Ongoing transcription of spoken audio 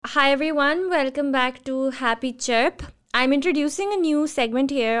Hi everyone, welcome back to Happy Chirp. I'm introducing a new segment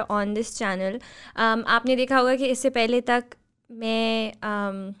here on this channel. आपने देखा होगा कि इससे पहले तक मैं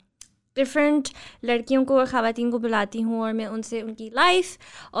डिफरेंट लड़कियों को और ख़वातीन को बुलाती हूँ और मैं उनसे उनकी लाइफ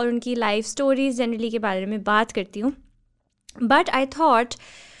और उनकी लाइफ स्टोरीज जनरली के बारे में बात करती हूँ. But I thought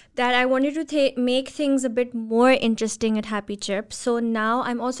that I wanted to make things a bit more interesting at Happy Chirp. So now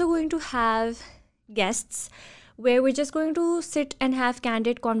I'm also going to have guests where we're just going to sit and have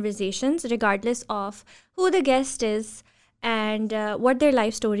candid conversations regardless of who the guest is and what their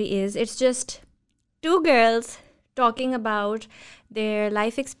life story is. It's just two girls talking about their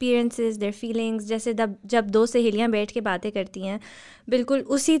life experiences, their feelings. जैसे जब दो सहेलियाँ बैठ के बातें करती हैं, बिल्कुल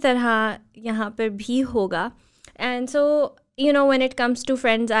उसी तरह यहाँ पर भी होगा. And so, you know, when it comes to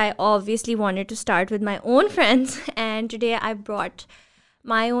friends, I obviously wanted to start with my own friends. And today I brought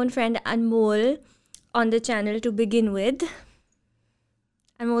my own friend Anmol on the channel to begin with.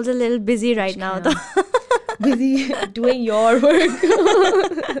 Anmol's a little busy right now though. Busy doing your work.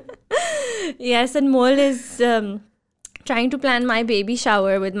 Yes, Anmol is trying to plan my baby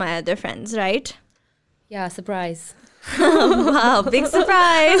shower with my other friends, right? Yeah, surprise. Wow, big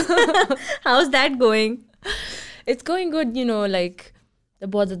surprise. How's that going? It's going good, you know, like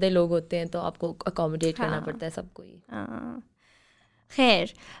बहुत ज़्यादा लोग होते हैं तो आपको accommodate करना पड़ता है सबको ही.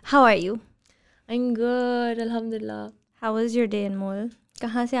 Khair, how are you? I'm good, alhamdulillah. How was your day, Anmol?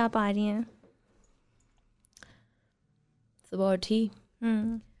 कहाँ से आप आ रही हैं? सुबह उठी,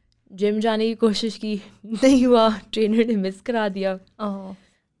 जिम जाने की कोशिश की, नहीं हुआ, ट्रेनर ने मिस करा दिया.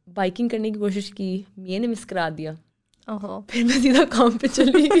 बाइकिंग करने की कोशिश की, ये ने मिस करा दिया. फिर मैं सीधा काम पे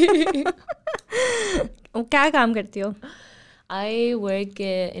चली. क्या काम करती हो? I work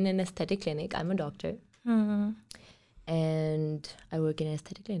in an aesthetic clinic. I'm a doctor. And I work in an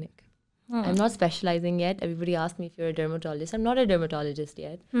aesthetic clinic. I'm not specializing yet. Everybody asks me if you're a dermatologist. I'm not a dermatologist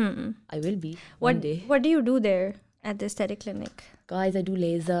yet. I will be one day. What do you do there at the aesthetic clinic? Guys, I do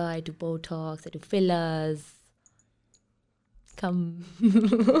laser, I do Botox, I do fillers. Come.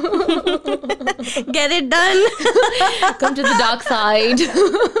 Get it done. Come to the dark side.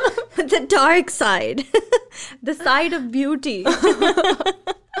 The dark side. The side of beauty.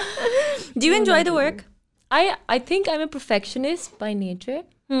 Do you enjoy the work? I think I'm a perfectionist by nature.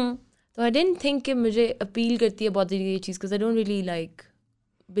 So I didn't think कि मुझे appeal करती है बहुत ये चीज़ because I don't really like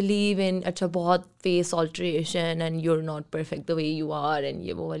believe in अच्छा बहुत face alteration and you're not perfect the way you are and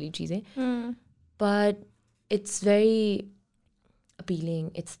ये वो वाली चीज़ें. But it's very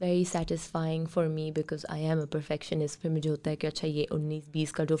appealing, it's very satisfying for me because I am a perfectionist. फिर मुझे होता है कि अच्छा ये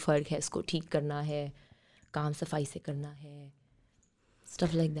 19-20 का जो फ़र्क है इसको ठीक करना है, काम सफाई से करना है,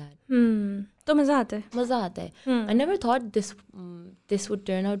 stuff like that. तो मज़ा आता है. मज़ा आता है. I never thought this would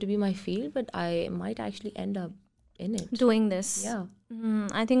turn out to be my field, but I might actually end up in it. Doing this. Yeah.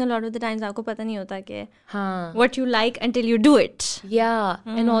 I think a lot of the times आपको पता नहीं होता कि हाँ. what you like until you do it. Yeah.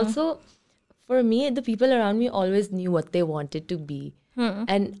 And also, for me, the people around me always knew what they wanted to be.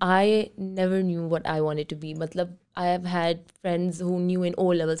 And I never knew what I wanted to be. मतलब, I have had friends who knew in O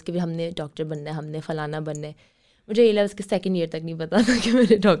levels कि हमने doctor बनना है, हमने फलाना बनना है. मुझे A levels के second year तक नहीं पता था कि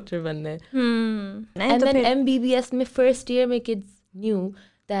मैंने डॉक्टर बनना है. And then MBBS में first year में kids knew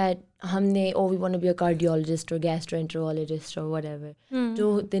that हमने we want to be a cardiologist or gastroenterologist or whatever.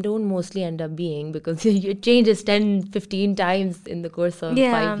 So they don't mostly end up being because it changes 10-15 times in the course of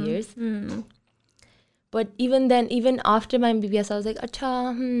 5 years. But even then, even after my MBBS, I was like,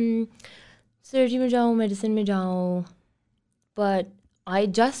 अच्छा, surgery में जाऊँ, medicine में जाऊँ. But I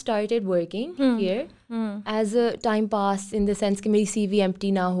just started working here as a time pass in the sense कि मेरी CV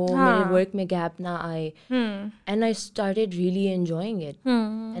empty ना हो, मेरे work में gap ना आए. And I started really enjoying it.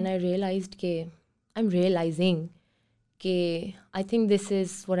 And I realized कि I'm realizing कि I think this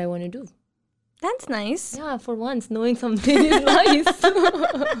is what I want to do. That's nice. Yeah, for once, knowing something is nice.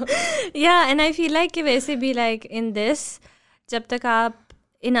 Yeah, and I feel like कि वैसे भी like in this, जब तक आप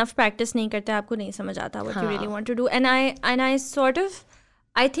enough practice नहीं करते आपको नहीं समझ आता what you really want to do. And I sort of,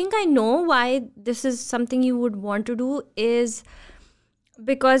 I think I know why this is something you would want to do is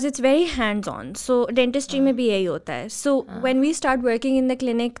because it's very hands-on. So dentistry में भी यही होता है. So when we start working in the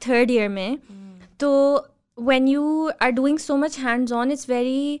clinic third year में, तो when you are doing so much hands-on, it's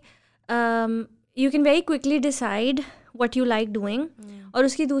very you can very quickly decide what you like doing. और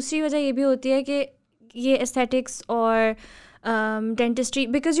उसकी दूसरी वजह ये भी होती है कि ये aesthetics और dentistry,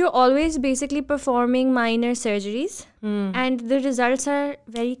 because you're always basically performing minor surgeries and the results are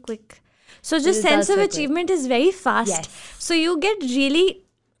very quick. So just sense of achievement is very fast. Yes. So you get really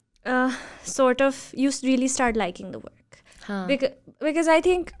you really start liking the work. Because I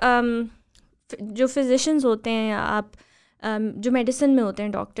think जो physicians होते हैं, आप जो medicine में होते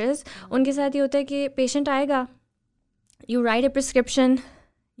हैं doctors, उनके साथ ये होता है कि पेशेंट आएगा, you write a prescription,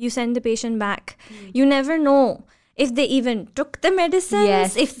 you send the patient back. You never know if they even took the medicines,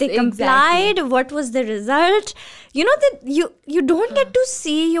 Yes, if they complied, what was the result. You know that you don't get to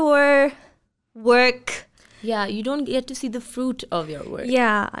see your work. Yeah, you don't get to see the fruit of your work.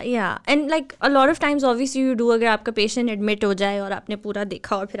 Yeah. And like a lot of times obviously you do, अगर आपका patient admit हो जाए और आपने पूरा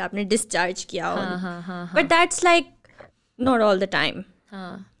देखा और फिर आपने discharge किया हो. But that's like not all the time.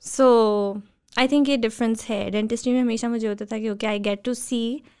 So I think ये difference है. Dentistry में हमेशा मुझे होता था कि okay, I get to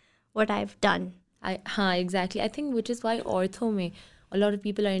see what I've done. Exactly. I think which is why ortho में a lot of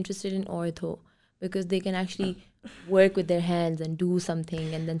people are interested in ortho, because they can actually work with their hands and do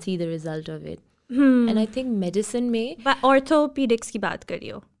something and then see the result of it. And I think medicine में But orthopedics की बात कर रही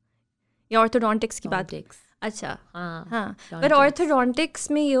हो या orthodontics की बात? अच्छा, हाँ. But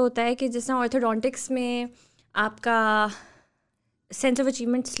orthodontics में ये होता है कि जैसे orthodontics में आपका sense of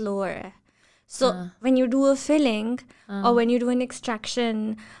achievement slower है. So when you do a filling or when you do an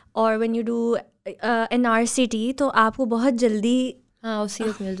extraction or when you do an RCT, तो आपको बहुत जल्दी उसी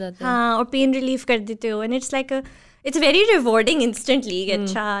वक्त मिल जाता है. हाँ, और पेन रिलीफ कर देते हो. And it's like it's very rewarding instantly.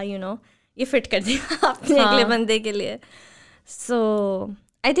 अच्छा, you know, ये फिट कर दिया आपने अगले बंदे के लिए. So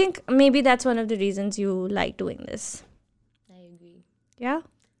I think maybe that's one of the reasons you like doing this. I agree. Yeah?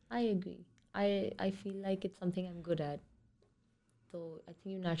 I agree. I feel like it's something I'm good at. So I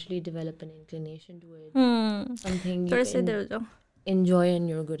think you naturally develop an inclination to it. Something you enjoy and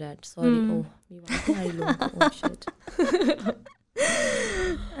you're good at. Sorry. Oh, shit.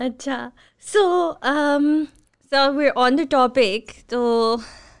 अच्छा. So we're on the topic. तो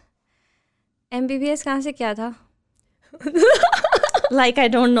MBBS कहाँ से क्या था? Like I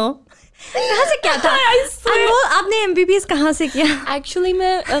don't know. कहाँ से क्या था? अनमोल, आपने MBBS कहाँ से किया? Actually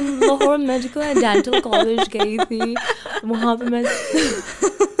मैं Lahore medical and dental college गई थी. वहाँ पे मैं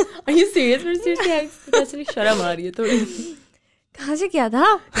Are you serious? Seriously शर्म आ रही है थोड़ी. कहाँ से क्या था?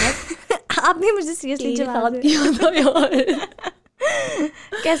 आपने मुझे सीरियसली जवाब दिया था यार.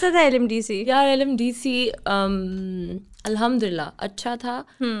 कैसा था LMDC? यार LMDC अल्हम्दुलिल्लाह अच्छा था.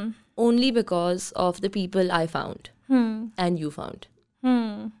 Only because of the people I found and you found.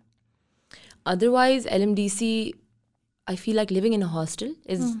 Otherwise, LMDC, I feel like living in a hostel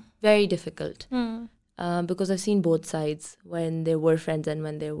is very difficult because I've seen both sides, when there were friends and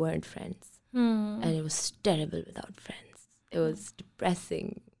when there weren't friends. And it was terrible without friends. It was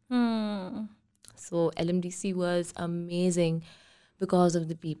depressing. So LMDC was amazing because of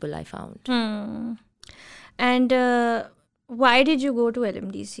the people I found. And why did you go to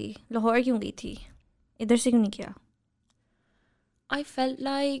LMDC? Lahore क्यों गई थी? इधर से क्यों नहीं किया? I felt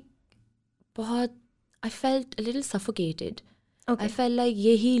like I felt a little suffocated. Okay. I felt like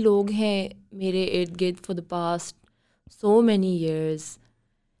यही लोग हैं मेरे इर्द गिर्द for the past so many years,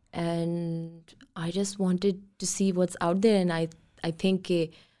 and I just wanted to see what's out there. And I think कि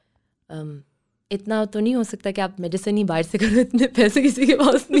इतना तो नहीं हो सकता कि आप मेडिसिन ही बाहर से करो. इतने पैसे किसी के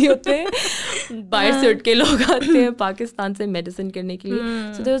पास नहीं होते हैं. बाहर से उठ के लोग आते हैं पाकिस्तान से मेडिसिन करने के लिए.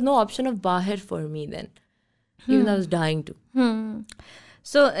 So there was no option of बाहर for me then, even though I was dying to.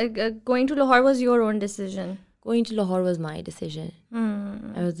 So going to Lahore was your own decision? Going to Lahore was my decision.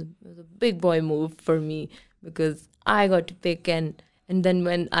 It was a big boy move for me because I got to pick, and then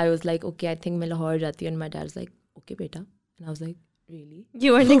when I was like, okay, I think मैं Lahore जाती हूँ, and my dad was like, okay बेटा, and I was like, really?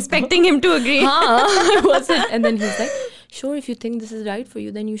 You weren't expecting him to agree. I wasn't. And then he was like, sure, if you think this is right for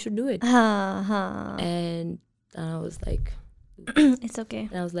you, then you should do it. And I was like, it's okay.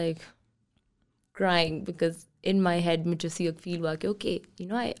 And I was like crying because in my head मुझे सी वक्त feel हुआ कि okay, you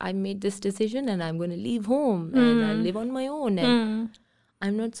know, I made this decision and I'm going to leave home and I live on my own, and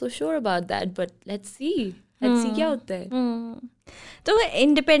I'm not so sure about that, but let's see क्या होता है. तो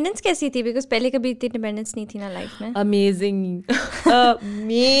independence कैसी थी? Because पहले कभी इतनी independence नहीं थी ना लाइफ में. Amazing.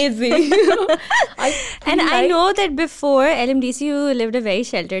 And I know that before LMDC you lived a very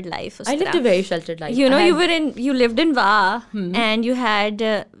sheltered life. I lived a very sheltered life. You know, you lived in VA and you had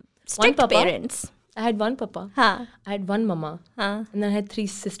strict parents. I had one papa. I had one mama. And then I had 3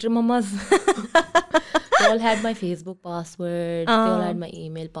 sister mamas. They all had my Facebook passwords. They all had my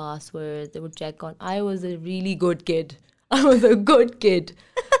email passwords. They would check on. I was a really good kid. I was a good kid.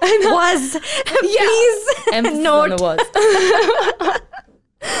 Was. Please note.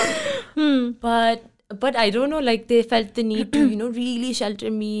 But I don't know, like they felt the need to, you know, really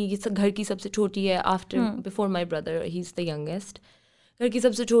shelter me. ये घर की सबसे छोटी है before my brother. He's the youngest. घर की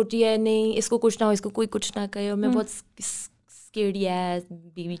सबसे छोटी है, नहीं इसको कुछ ना हो, इसको कोई कुछ ना कहे. और मैं बहुत scaredy ass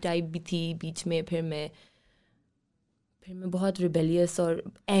baby type भी थी बीच में. फिर मैं फिर मैं बहुत रिबेलियस और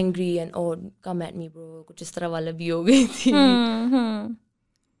एंग्री एंड और कम एट मी ब्रो कुछ इस तरह वाला भी हो गई थी.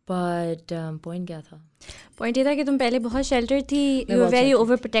 बट पॉइंट क्या था? पॉइंट ये था कि तुम पहले बहुत शेल्टर थी. You were very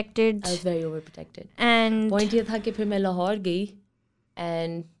over protected. I was very over protected. And point ये था कि फिर मैं लाहौर गई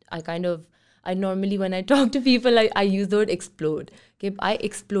and I kind of I normally, when I talk to people, I use the word explode. Okay, I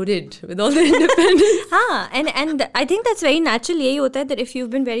exploded with all the independence. And I think that's very natural. यही होता है that if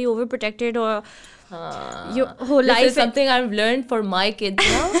you've been very overprotected or your whole life. This is something I've learned for my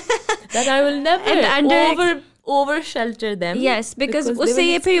kids now that I will never over shelter them. Yes, because उससे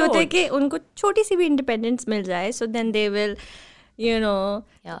ये फिर होता है कि उनको छोटी सी भी independence मिल जाए, so then they will, you know,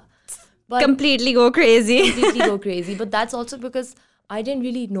 completely go crazy. Completely go crazy. But that's also because I didn't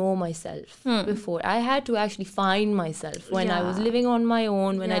really know myself before. I had to actually find myself when I was living on my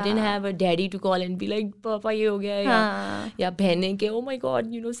own, when I didn't have a daddy to call and be like, Papa, ye ho gaya, ya behne ke, oh my God,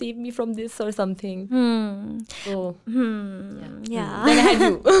 you know, save me from this or something. So, yeah. Then I had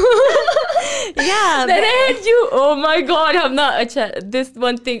you. Then I had you. Oh my God, I'm not, acha, this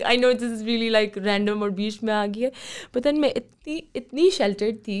one thing, I know this is really like random or beach mein aa gaya, but then मैं इतनी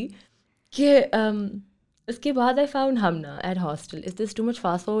sheltered थी कि उसके बाद I found Hamna at hostel. Is this too much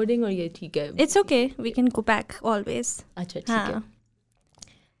fast forwarding or ये ठीक है? It's okay. We can go back always. अच्छा ठीक है.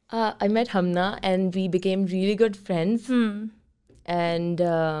 I met Hamna and we became really good friends. And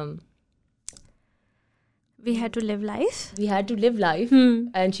we had to live life. We had to live life.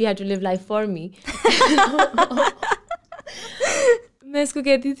 And she had to live life for me. मैं इसको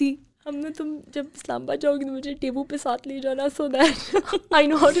कहती थी हमने तुम जब इस्लामाबाद जाओगी तो मुझे टेबू पे साथ ले जाना so that I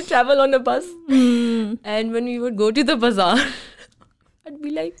know how to travel on a bus. And when we would go to the bazaar, I'd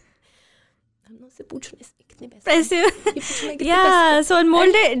be like, हमने उससे पूछने से कितने पैसे. Yeah, so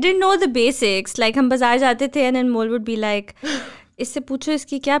Anmol didn't know the basics. Like हम बाजार जाते थे and Anmol would be like, इससे पूछो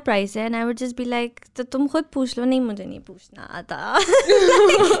इसकी क्या प्राइस है. And I would just be like, तो तुम खुद पूछ लो. नहीं मुझे नहीं पूछना आता.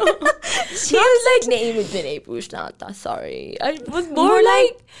 She was like, नहीं मुझे नहीं पूछना आता. Sorry. I was more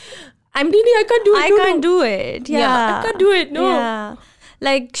like, I can't do it. I can't do it. Yeah, I can't do it. No. Yeah.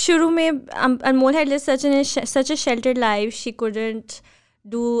 Like शुरू में Anmol had lived such a sheltered life. She couldn't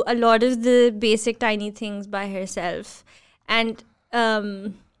do a lot of the basic tiny things by herself, and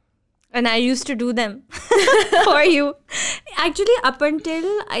I used to do them for you. Actually, up until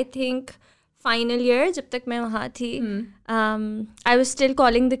I think final year, जब तक मैं वहाँ थी, I was still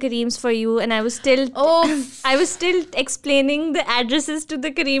calling the Kareems for you, and I was still explaining the addresses to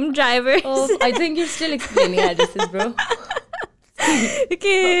the Kareem drivers. Oh, I think you're still explaining addresses, bro.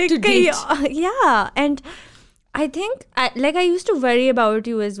 Yeah, and I think I used to worry about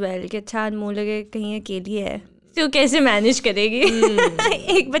you as well. कि अच्छा अनमोल लगे कहीं अकेली है तो कैसे manage करेगी.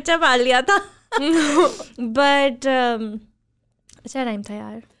 एक बच्चा पाल लिया था. But अच्छा टाइम था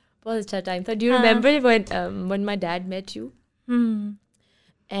यार. बहुत अच्छा टाइम था. Do you remember when my dad met you?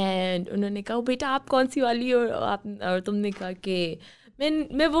 And उन्होंने कहा बेटा आप कौन सी वाली हो और तुमने कहा कि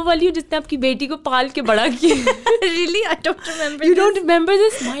मैं वो वाली हूँ जिसने आपकी बेटी को पाल के बड़ा किया. Really? I don't remember. You don't remember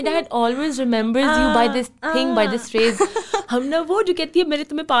this? My dad always remembers you by this thing, by this phrase. हम ना वो जो कहती है मैंने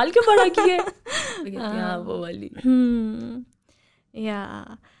तुम्हें पाल के बड़ा किया है. हाँ वो वाली.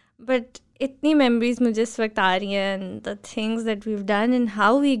 Yeah, but इतनी memories मुझे इस वक्त आ रही हैं, and the things that we've done and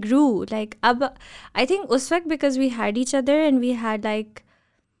how we grew. Like अब I think उस वक्त because we had each other and we had like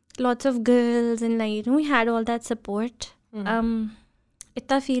lots of girls and like we had all that support.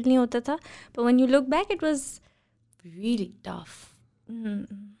 इतना feel नहीं होता था. But when you look back, it was really tough.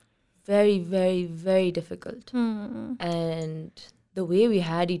 Very, very, very difficult. And the way we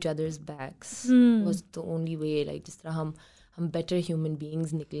had each other's backs was the only way. Like जिस तरह हम better human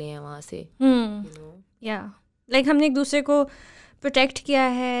beings निकले हैं वहाँ से. You know? Yeah. Like हमने एक दूसरे को protect किया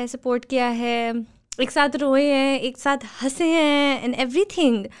है, support किया है, एक साथ रोए हैं, एक साथ हंसे हैं, and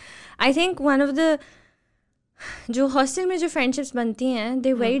everything. I think one of the जो हॉस्टल में जो फ्रेंडशिप्स बनती हैं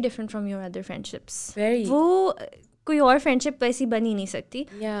they're very different from your other friendships. Very. वो कोई और फ्रेंडशिप ऐसी बन ही नहीं सकती.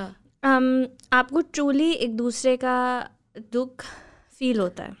 Yeah. आपको truly एक दूसरे का दुख feel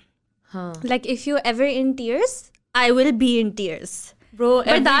होता है. हाँ. Like if you're ever in tears, I will be in tears. Bro,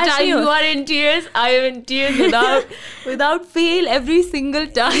 every time you are in tears, I am in tears without fail every single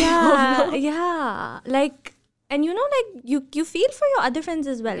time. Yeah, yeah. Like, and you know, like you feel for your other friends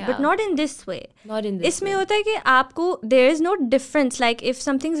as well, but not in this way. Not in this way. इसमें होता है कि आपको there is no difference. Like if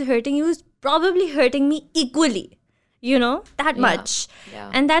something's hurting you, it's probably hurting me equally. You know, that much. Yeah.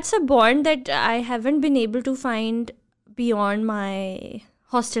 And that's a bond that I haven't been able to find beyond my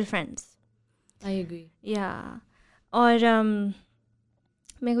hostel friends. I agree. Yeah. और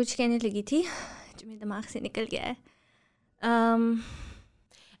मैं कुछ कहने लगी थी जो मेरे दिमाग से निकल गया है.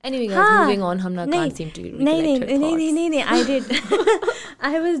 Anyway, guys, moving on. हम ना can't seem to recollect her thoughts. नहीं, I did.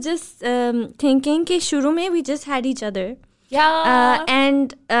 I was just thinking कि शुरू में we just had each other. Yeah.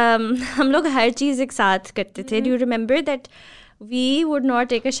 And हम लोग हर चीज़ एक साथ करते थे. Do you remember that we would not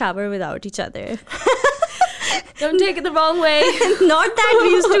take a shower without each other? Don't take it the wrong way. Not that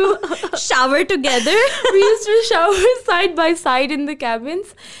we used to shower together. We used to shower side by side in the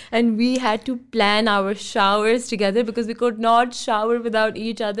cabins, and we had to plan our showers together because we could not shower without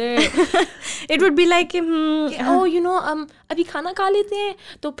each other. It would be like, oh, you know, अभी खाना खा लेते हैं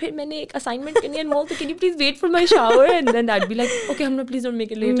तो फिर मैंने एक assignment करनी है and so can you please wait for my shower? And then I'd be like, okay, Hamna, please don't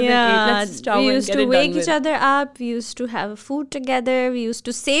make it later than 8. Let's shower we and used get to it wake done with. each other up. We used to have food together. We used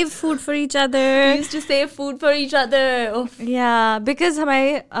to save food for each other. We used to save food for each other. Oh. Yeah, because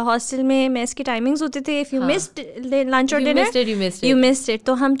हमारे hostel में mess की timings होते थे. If you missed lunch or dinner, you missed it. You missed it.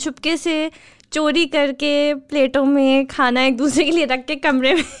 तो हम चुपके से चोरी करके प्लेटों में खाना एक दूसरे के लिए रख के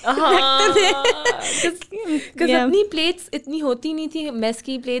कमरे में रखते थे. Because अपनी प्लेट्स इतनी होती नहीं थी, मेस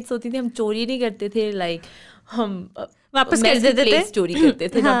की प्लेट्स होती थी, हम चोरी नहीं करते थे. लाइक हम वापस कर देते थे, चोरी करते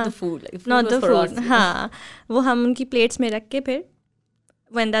थे. Not the food. Like, not the food. food. हाँ, वो हम उनकी प्लेट्स में रख के फिर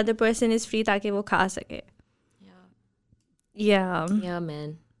when the other person is free ताकि वो खा सके. Yeah,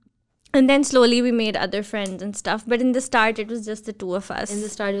 man. And then slowly we made other friends and stuff. But in the start, it was just the two of us. In the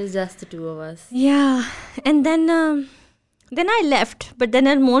start, it was just the two of us. Yeah. And then I left. But then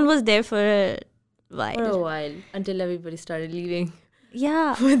Anmol was there for a while. For a while. Until everybody started leaving.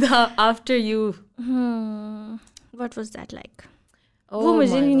 Yeah. After you. What was that like? Oh, वो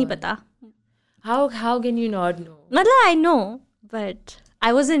मुझे नहीं पता. How can you not know? मतलब I know. But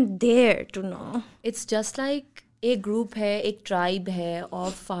I wasn't there to know. It's just like एक group है, एक tribe है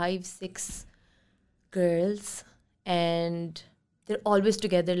of 5-6 girls and they're always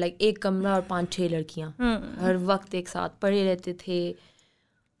together. Like एक कमरा और 5-6 लड़कियाँ हर वक्त एक साथ पढ़े रहते थे.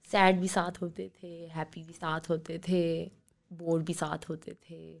 सैड भी साथ होते थे, हैप्पी भी साथ होते थे, बोर्ड भी साथ होते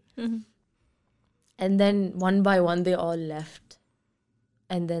थे. And then one by one they all left.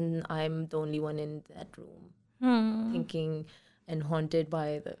 And then I'm the only one in that room thinking and haunted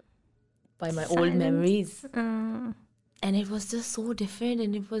by my old memories. And it was just so different,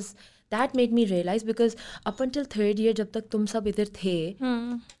 and that made me realize, because up until 3rd year जब तक तुम सब इधर थे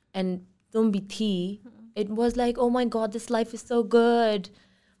and तुम भी थी, it was like, oh my god, this life is so good,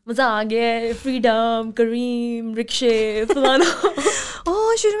 मजा आ गया, freedom, Kareem, रिक्शे, फलाना.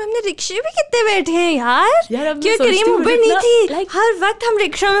 ओह शुरू में हमने रिक्शे भी कितने बैठे हैं यार. क्यों करीम ऊपर नहीं थी, हर वक्त हम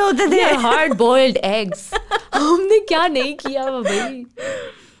रिक्शा में होते थे. Hard boiled eggs. हमने क्या नहीं किया भाई.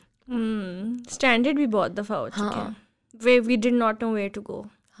 स्टैंडर्ड भी बहुत दफ़ा हो चुके हैं. We did not know where to go.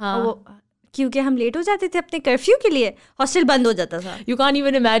 क्योंकि हम लेट हो जाते थे अपने कर्फ्यू के लिए, हॉस्टल बंद हो जाता था. You can't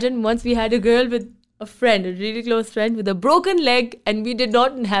even imagine, once we had a girl with a friend, a really close friend with a broken leg, and we did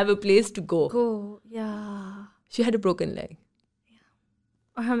not have a place to go. Yeah. She had a broken leg.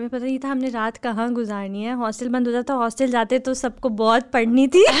 और हमें पता नहीं था हमने रात कहाँ गुजारनी है. Hostel बंद हो जाता, हॉस्टल जाते तो सबको बहुत पढ़नी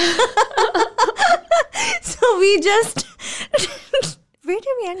थी. So we just where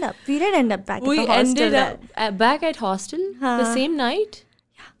did we end up? We did end up back at the hostel. We ended up back at hostel the same night.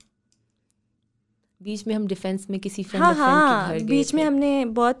 Yeah. बीच में हम डिफेंस में किसी फ्रेंड के घर गए. बीच में हमने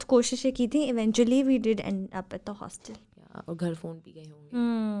बहुत कोशिशें की थी. Eventually we did end up at the hostel. और घर फोन भी गए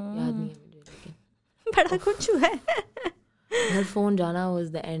होंगे, याद नहीं है मुझे, लेकिन बड़ा कुछ हुआ है. घर फोन जाना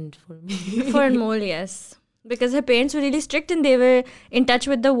was the end for me. For Anmol, yes. Because her parents were really strict and they were in touch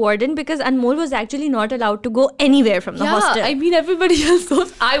with the warden, because Anmol was actually not allowed to go anywhere from the hostel. Yeah, I mean everybody else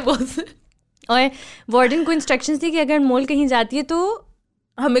was, I wasn't. और warden को instructions थी कि अगर Anmol कहीं जाती है तो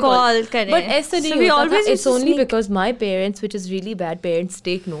हमें call करें. But ऐसा नहीं होता था. It's only because my parents, which is really bad parents,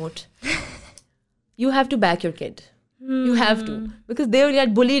 take note. You have to back your kid. You have to. Because they will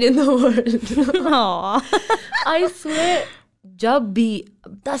get bullied in the world. I swear, जब भी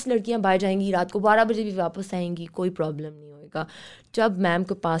 10 लड़कियां बाहर जाएंगी रात को 12 बजे भी वापस आएंगी, कोई प्रॉब्लम नहीं होएगा. जब मैम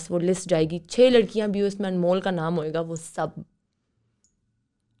के पास वो लिस्ट जाएगी, 6 लड़कियां भी उसमें अनमोल का नाम होएगा, वो सब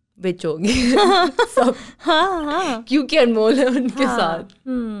बिच होगी. सब. हाँ. क्योंकि अनमोल है उनके साथ.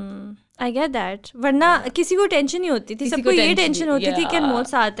 I get that. वरना किसी को टेंशन नहीं होती थी. सबको ये टेंशन होती थी कि अनमोल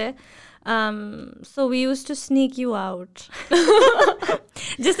साथ है. So we used to sneak you out.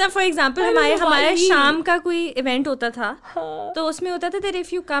 जिस तरह फॉर एग्जाम्पल हमारे शाम का कोई इवेंट होता था, तो उसमें होता था that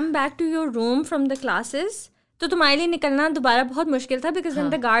if you come back to your room from the classes, तो तुम्हारे लिए निकलना दोबारा बहुत मुश्किल था, because then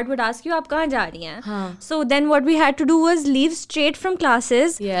the guard would ask you आप कहाँ जा रही हैं. So then what we had to do was leave straight from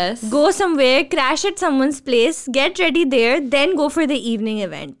classes, go somewhere, crash at someone's place, get ready there, then go for the evening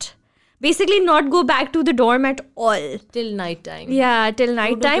event. Basically not go back to the dorm at all. Till night time. Yeah, till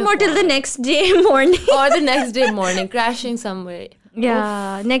night time or till the next day morning. Or the next day morning, crashing somewhere.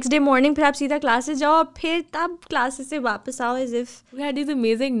 या next day morning फिर आप सीधा classes जाओ, फिर तब classes से वापस आओ as if We had these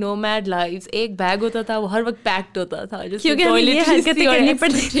amazing nomad lives. एक बैग होता था, वो हर वक्त पैक्ड होता था, just क्योंकि हमें ये हरकतें करनी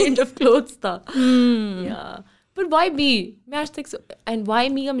पड़ती थी। change of clothes था. Yeah. But why me? मैं आज तक and why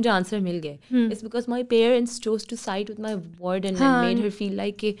me का मुझे आंसर मिल गया. It's because my parents chose to side with my warden and made her feel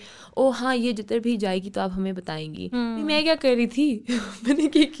like कि oh हाँ ये जिधर भी जाएगी तो आप हमें बताएंगी. मैं क्या कर रही थी? मैंने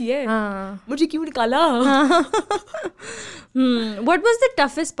क्या किया है? मुझे क्यों निकाला? What was the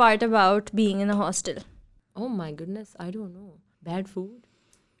toughest part about being in a hostel? Oh my goodness, I don't know. Bad food.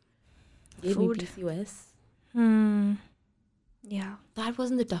 Gave me PCOS. Yeah. That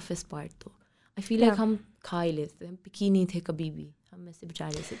wasn't the toughest part though. I feel like हम खा ही लेते, हम पिकी नहीं थे कभी भी, हम ऐसे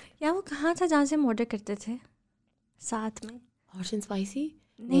बेचारे से थे. या वो कहाँ था जहाँ से हम ऑर्डर करते थे साथ में? Hot and spicy?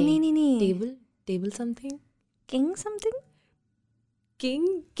 नहीं. Table something? King something?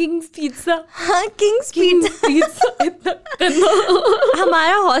 King's pizza. हाँ, King's pizza. इतना करना.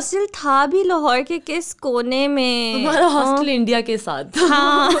 हमारा हॉस्टल था भी लाहौर के किस कोने में? हमारा हॉस्टल इंडिया के साथ.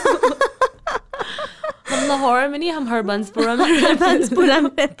 हाँ. हम लाहौर में नहीं, हम हरबंसपुरा में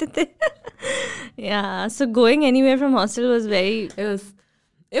रहते थे. Yeah, so going anywhere from hostel was very.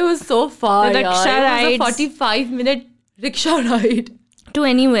 It was so far. The rickshaw rides. It was a 45-minute rickshaw ride to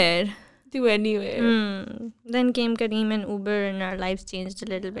anywhere. To anywhere. Then came Kareem and Uber, and our lives changed a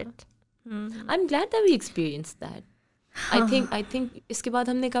little bit. I'm glad that we experienced that. I think इसके बाद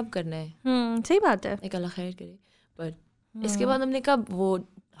हमने कब करना है? सही बात है. एक अल्लाह खैर करे. But इसके बाद हमने कब वो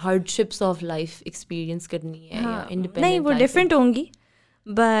hardships of life experience करनी है या independent नहीं, वो different होंगी.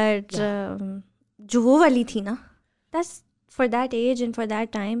 But जो वो वाली थी ना, that's for that age and for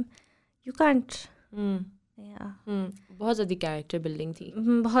that time, you can't. Yeah. बहुत ज़्यादा character building थी.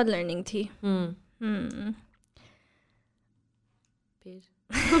 बहुत learning थी. फिर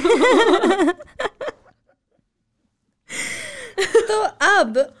तो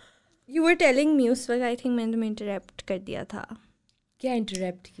अब you were telling me उस वक्त I think मैंने तुम्हें interrupt कर दिया था. क्या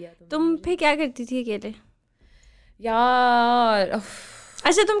interrupt किया तुम फिर क्या करती थी अकेले? यार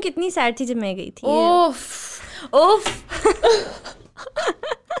अच्छा, तुम कितनी सैड थी जब मैं गई थी?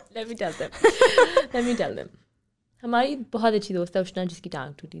 Let me tell them. हमारी बहुत अच्छी दोस्त है उष्णा, जिसकी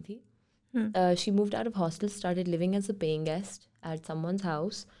टांग टूटी थी. She moved out of hostel, started living as a paying guest at someone's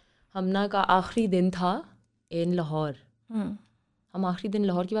house. हमना का आखिरी दिन था in लाहौर. हम आखिरी दिन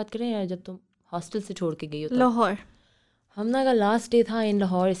लाहौर की बात करें या जब तुम हॉस्टल से छोड़ के गई हो? लाहौर. हमना का लास्ट डे था इन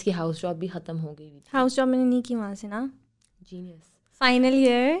लाहौर. इसकी हाउस जॉब भी ख़त्म हो गई थी. हाउस जॉब मैंने नहीं की वहाँ से ना. जीनियस. फाइनल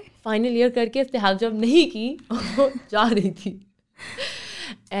ईयर करके उसने हाउस जॉब नहीं की, जा रही थी.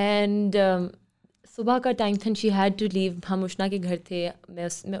 एंड सुबह का टाइम था, शी हैड टू लीव. हम उष्णा के घर थे. मैं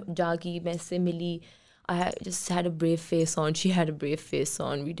जागी, मैं इससे मिली. I just had a brave face on. She had a brave face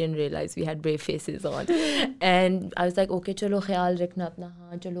on. We didn't realize we had brave faces on. And I was like, okay, चलो ख्याल रखना अपना.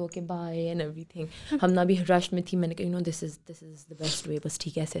 हाँ चलो, okay, bye and everything. हम ना भी रश में थी. मैंने कहा, you know, this is the best way. बस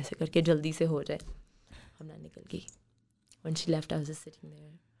ठीक है, ऐसे ऐसे करके जल्दी से हो जाए. हम ना निकल गई. When she left, I was just sitting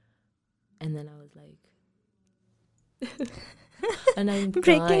there. And then I was like... and I'm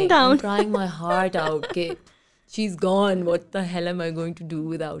breaking down. I'm crying my heart out. Okay, she's gone. What the hell am I going to do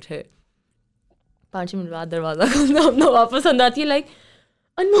without her? 5 minute बाद दरवाज़ा खुलता, हम वापस अंदर आती है like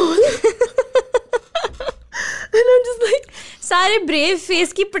Anmol. And I'm just like सारे brave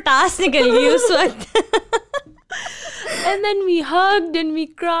face की पटास निकल गई उस वक्त. And then we hugged and we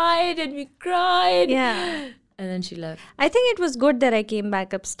cried. Yeah. And then she left. I think it was good that I came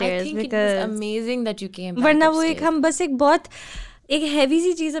back upstairs. I think because it was amazing that you came back वरना upstairs. वो एक हम बस एक बहुत एक heavy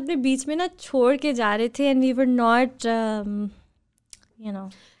सी चीज़ अपने बीच में ना छोड़ के जा रहे थे, and we were not, you know.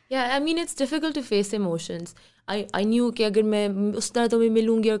 Yeah, I mean it's difficult to face emotions. I knew कि अगर मैं उस तरह तुम्हें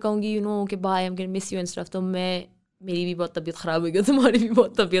मिलूंगी और कहूँगी, you know, कि bye, I'm gonna miss you and stuff, तो मेरी भी बहुत तबीयत ख़राब होगी, तुम्हारी भी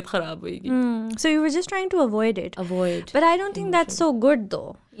बहुत तबीयत ख़राब होगी. So you were just trying to avoid it. But I don't think that's so good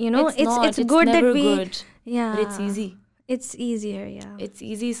though. You know, it's never good that we. Good. Yeah. But it's easy. It's easier, yeah. It's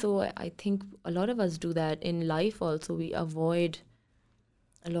easy, so I think a lot of us do that in life also. We avoid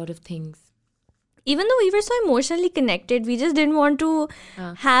a lot of things. Even though we were so emotionally connected, we just didn't want to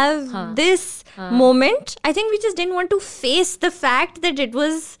have this moment. I think we just didn't want to face the fact that it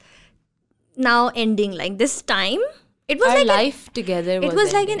was now ending. Like this time, it was our like life together. It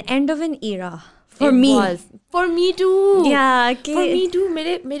was like an end of an era for it me. Was. For me too. Yeah. For me too.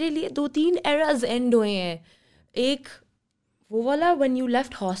 मेरे लिए 2-3 eras end हुए हैं. एक वो वाला when you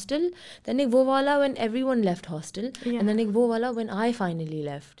left hostel, then एक वो वाला when everyone left hostel, and then एक वो वाला when I finally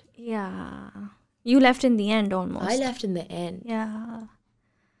left. Yeah. You left in the end almost. I left in the end. Yeah.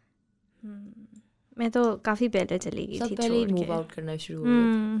 मैं तो काफ़ी पहले चली गई थी. सब पहले move out करना शुरू हो गए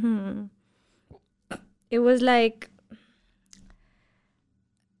थे. It was like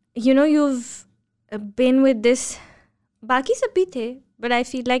you know, you've been with this, बाकी सब भी थे, but I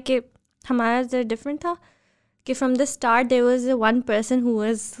feel like कि हमारा ज़रा different था कि from the start there was one person who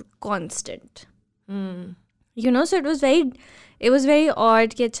was constant. You know, so it was very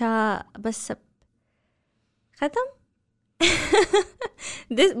odd कि अच्छा बस सब ख़त्म.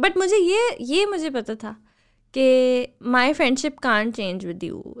 But मुझे मुझे पता था कि my friendship can't change with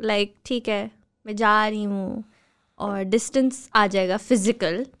you. Like ठीक है, मैं जा रही हूँ और distance आ जाएगा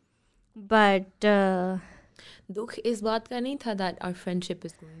physical, but दुख इस बात का नहीं था that our friendship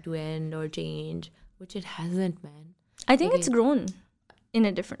is going to end or change, which it hasn't, man. I think it's grown in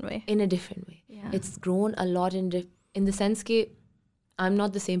a different way. In a different way. Yeah. It's grown a lot in the sense that I'm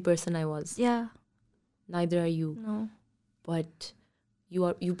not the same person I was. Yeah. Neither are you. No. But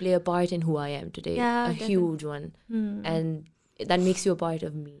you play a part in who I am today. Yeah, a definitely. huge one. And that makes you a part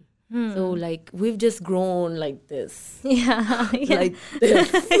of me. So like we've just grown like this. Yeah. Like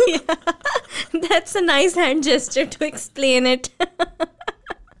this. Yeah. That's a nice hand gesture to explain it.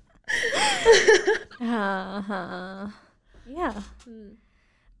 हाँ. Yeah.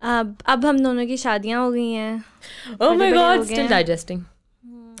 अब हम दोनों की शादियाँ हो गई हैं. Oh my बड़े-बड़े God, हो गए still हैं. digesting.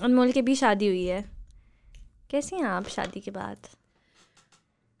 अनमोल की भी शादी हुई है. कैसी हैं आप शादी के बाद?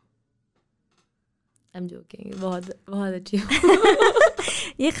 I'm joking. बहुत अच्छी हूँ.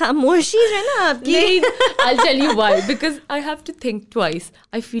 ये खामोशी है ना आपकी. I'll tell you why. Because I have to think twice.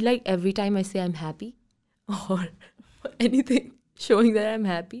 I feel like every time I say I'm happy or anything showing that I'm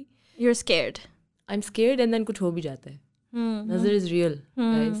happy, You're scared. I'm scared and then कुछ हो भी जाता है. Nazar is real,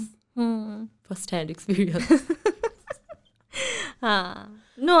 guys. First hand experience. हाँ.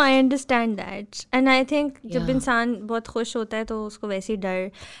 No, I understand that. And I think जब Yeah. इंसान बहुत खुश होता है तो उसको वैसे ही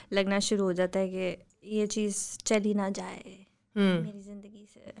डर लगना शुरू हो जाता है कि ये चीज़ चली ना जाए मेरी ज़िंदगी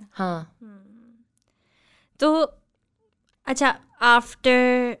से. हाँ. तो अच्छा,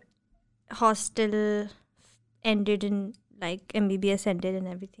 after hostel ended and like MBBS ended and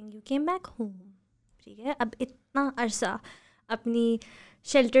everything, you came back home. ठीक है, अब इतना अरसा अपनी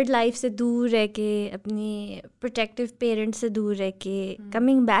sheltered life से दूर रह के, अपनी protective parents से दूर रह के,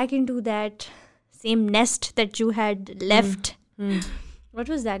 coming back into that same nest that you had left. What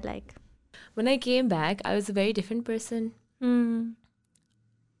was that like? When I came back, I was a very different person.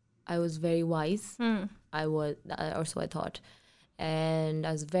 I was very wise. I was, or so I thought. And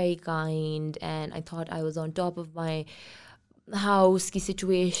I was very kind, and I thought I was on top of my house ki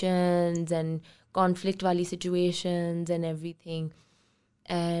situations and conflict wali situations and everything.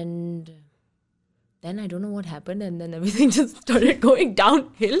 And then I don't know what happened, and then everything just started going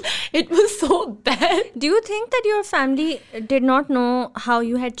downhill. It was so bad. Do you think that your family did not know how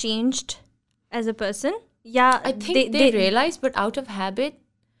you had changed as a person? Yeah, I think they realized, but out of habit,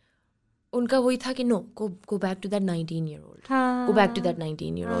 उनका वही था कि no, go back to that 19-year-old. Go back to that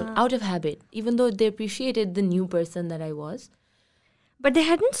 19-year-old. Out of habit, even though they appreciated the new person that I was. But they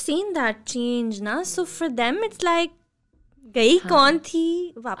hadn't seen that change, na? So for them, it's like, गई कौन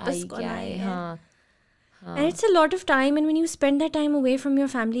थी, वापस कौन आई है? हाँ. And it's a lot of time, and when you spend that time away from your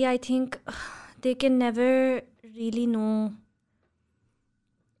family, I think they can never really know.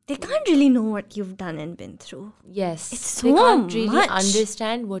 They can't really know what you've done and been through. Yes. It's They so can't really much.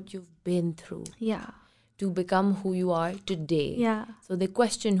 understand what you've been through Yeah. to become who you are today. Yeah. So they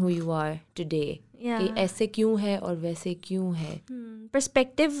question who you are today. Yeah. कि ऐसे क्यों है और वैसे क्यों है.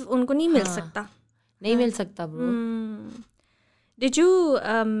 Perspective उनको नहीं मिल सकता. नहीं मिल सकता, bro. Did you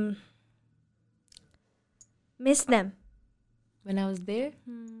miss them? When I was there,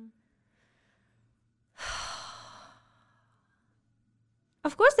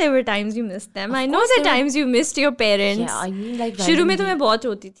 Of course there were times you missed them. I know course the there were- times you missed your parents. yeah, I mean like शुरू में तो randomly. मैं बहुत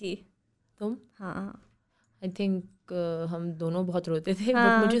रोती थी. तुम? हाँ. I think हम दोनों बहुत रोते थे. हाँ,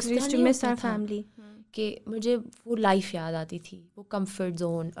 but मुझे we used उसका to नहीं miss होता our था family. कि मुझे वो लाइफ याद आती थी, वो comfort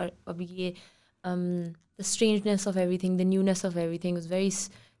zone, और अभी ये the strangeness of everything, the newness of everything was very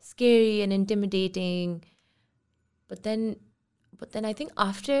scary and intimidating. But then I think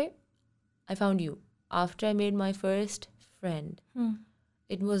after I found you, after I made my first friend,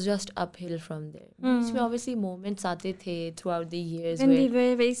 it was just uphill from there. बीच में obviously moments आते थे throughout the years And where we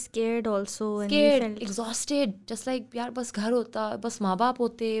were very scared also. And we scared, felt exhausted, just like यार बस घर होता, बस माँ बाप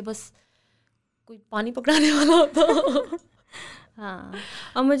होते, बस कोई पानी पकड़ाने वाला होता. हाँ.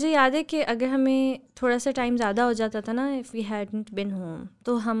 और मुझे याद है कि अगर हमें थोड़ा सा टाइम ज़्यादा हो जाता था ना, if we hadn't been home,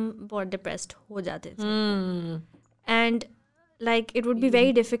 तो हम बहुत depressed हो जाते थे. And like it would be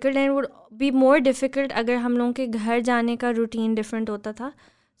very difficult, and it would be more difficult अगर हम लोगों के घर जाने का routine different होता था.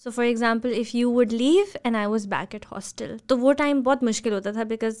 So for example, if you would leave and I was back at hostel, तो वो time बहुत मुश्किल होता था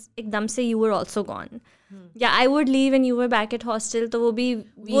because एकदम से you were also gone. Yeah, I would leave and you were back at hostel, तो वो भी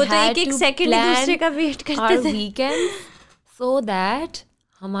वो तो एक second एक दूसरे का wait करते थे. Our weekends so that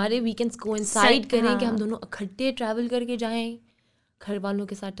हमारे weekends coincide करें कि हम दोनों इकट्ठे travel करके जाएं, घर वालों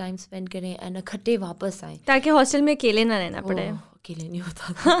के साथ टाइम स्पेंड करें एंड इकट्ठे वापस आएं, ताकि हॉस्टल में अकेले ना रहना पड़े. अकेले नहीं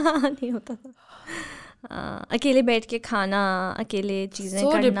होता था. नहीं होता था. अकेले बैठ के खाना, अकेले चीजें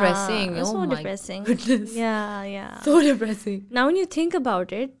करना. Depressing. So oh depressing. my goodness. Yeah. So depressing. Now when you think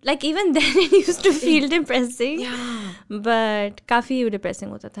about it, like even then it used to feel depressing. Yeah. But काफी depressing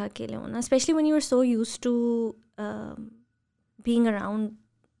होता था अकेले होना, especially when you were so used to being around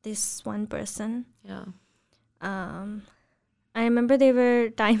this one person. Yeah. I remember there were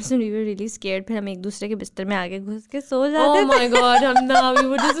times when we were really scared. फिर हम एक दूसरे के बिस्तर में आगे घुस के सो जाते थे. Oh my god, Hamna, we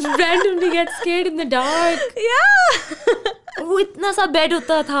would just randomly get scared in the dark. Yeah. वो इतना सा बेड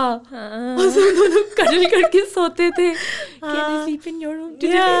होता था. और सब दोनों cuddle करके सोते थे. Can I sleep in your room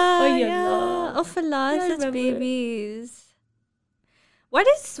today? Yeah. Oh, for last such babies. What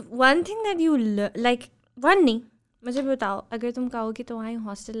is one thing that you like? One नहीं, मुझे बताओ, अगर तुम कहो कि तुम्हारी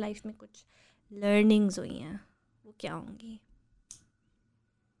हॉस्टल लाइफ में कुछ learnings हुई हैं, वो क्या होंगी?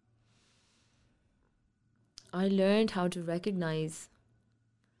 I learned how to recognize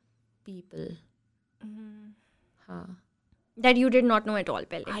people. That you did not know at all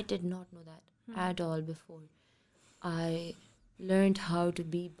पहले. I did not know that at all before. I learned how to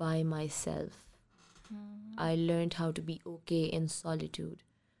be by myself. I learned how to be okay in solitude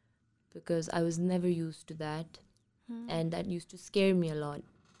because I was never used to that. And that used to scare me a lot.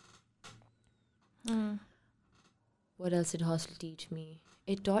 What else did hostel teach me?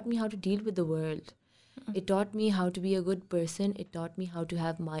 It taught me how to deal with the world. It taught me how to be a good person. It taught me how to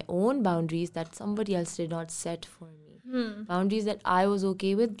have my own boundaries that somebody else did not set for me. Boundaries that I was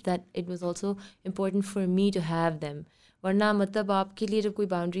okay with, that it was also important for me to have them. वरना मतलब आपके लिए जब कोई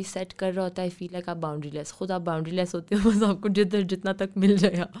boundary set कर रहा होता है, फील लाइक आप बाउंड्री लेस, खुद आप बाउंड्री लेस होते हो, बस आपको जितना तक मिल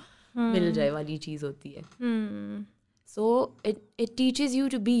जाए वाली चीज़ होती है. So it teaches you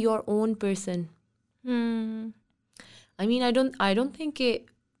to be your own person. I mean, I don't think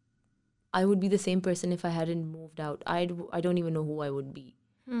I would be the same person if I hadn't moved out. I don't even know who I would be.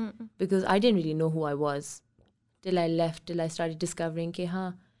 Because I didn't really know who I was till I left, till I started discovering कि हाँ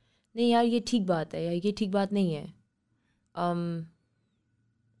नहीं यार ये ठीक बात है या ये ठीक बात नहीं है.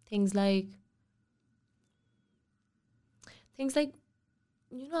 Things like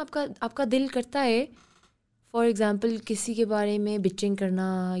you know, आपका दिल करता है फॉर एग्ज़ाम्पल किसी के बारे में बिचिंग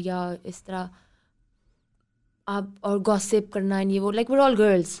करना या इस तरह आप और गॉसिप करना एंड ये वो, like we are all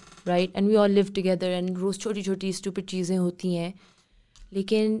girls right and we all live together and रोज़ छोटी छोटी स्टूपिड चीज़ें होती हैं,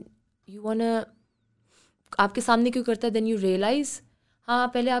 लेकिन यू वांना आपके सामने क्यों करता है, देन यू रियलाइज़, हाँ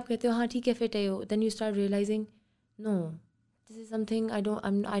पहले आप कहते हो हाँ ठीक है फिट है हो, then you start realising no this is something I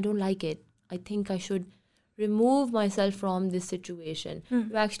don't like it, I think I should remove myself from this situation.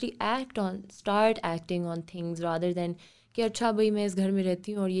 To actually start acting on things rather than कि अच्छा भाई मैं इस घर में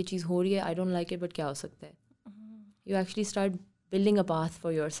रहती हूँ और ये चीज़ हो रही है, I don't like it, but क्या हो सकता है. You actually start building a path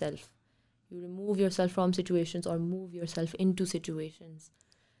for yourself. You remove yourself from situations or move yourself into situations.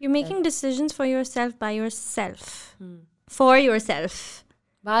 You're making decisions for yourself by yourself. For yourself.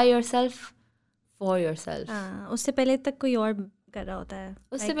 By yourself, for yourself. उससे पहले तक कोई और कर रहा होता है,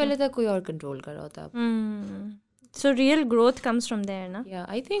 उससे पहले तक कोई और कंट्रोल कर रहा होता है. So real growth comes from there, na? Yeah,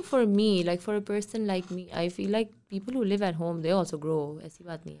 I think for me, like for a person like me, I feel like people who live at home, they also grow. ऐसी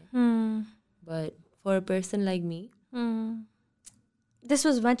बात नहीं है. But for a person like me, this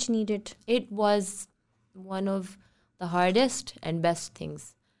was much needed. It was one of the hardest and best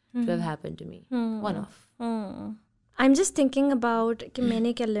things to have happened to me. One of. I'm just thinking about कि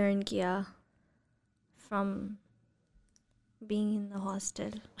मैंने क्या learn किया from being in the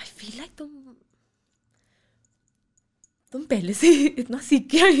hostel. I feel like तुम पहले से इतना सीख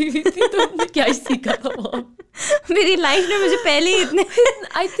के आई हुई थी, तुमने क्या ही सीखा था वहाँ? मेरी लाइफ में मुझे पहले ही इतने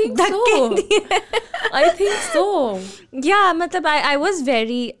I think so. Yeah, मतलब I was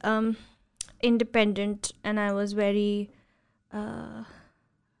very independent and I was very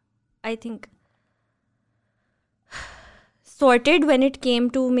I think sorted when it came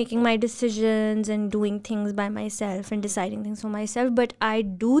to making my decisions and doing things by myself and deciding things for myself. But I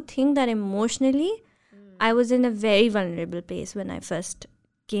do think that emotionally I was in a very vulnerable place when I first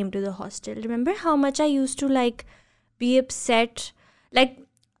came to the hostel. Remember how much I used to like be upset? Like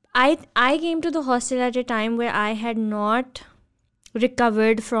I came to the hostel at a time where I had not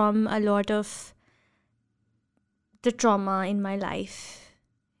recovered from a lot of the trauma in my life,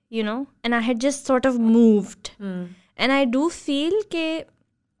 you know, and I had just sort of moved. And I do feel that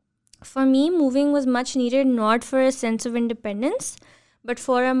for me, moving was much needed, not for a sense of independence, but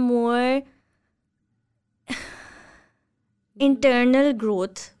for a more internal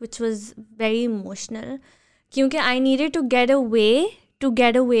growth, which was very emotional. Because I needed to get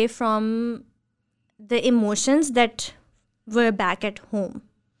away from the emotions that were back at home,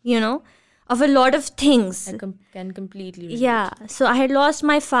 of a lot of things. I can completely relate. Yeah, so I had lost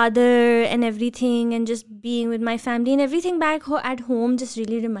my father and everything, and just being with my family and everything back at home just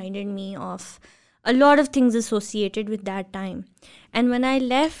really reminded me of a lot of things associated with that time. And when I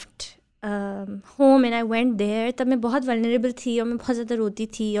left home and I went there, तब मैं बहुत vulnerable थी और मैं बहुत ज़्यादा रोती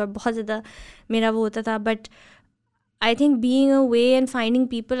थी और बहुत ज़्यादा मेरा वो होता था. But I think being away and finding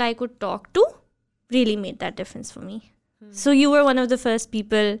people I could talk to really made that difference for me. So you were one of the first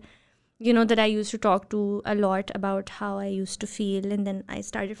people, that I used to talk to a lot about how I used to feel, and then I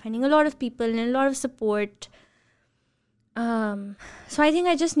started finding a lot of people and a lot of support. So I think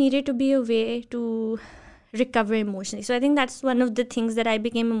I just needed to be away to recover emotionally. So I think that's one of the things that I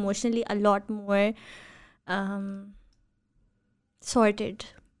became emotionally a lot more sorted,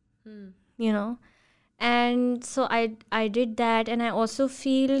 and so I did that. And I also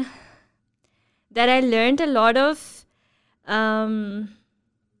feel that I learned a lot of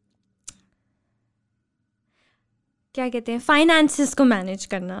क्या कहते हैं finances को manage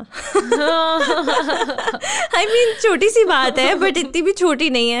करना. I mean छोटी सी बात है but इतनी भी छोटी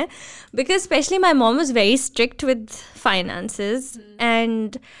नहीं है, because specially my mom was very strict with finances,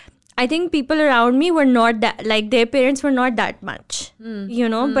 एंड I think people around me were not that, like their parents were not that much,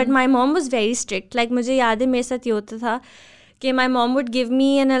 but my mom was very strict. Like मुझे याद है मेरे साथ ये होता था कि my mom would give me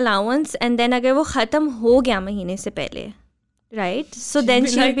an allowance, and then अगर वो ख़त्म हो गया महीने से पहले, right, so then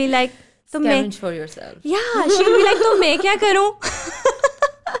she would be like, तो मैं for yourself. Yeah, she would be like, तो मैं क्या करूँ?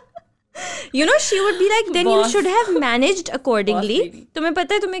 She would be like, then you should have managed accordingly. तुम्हें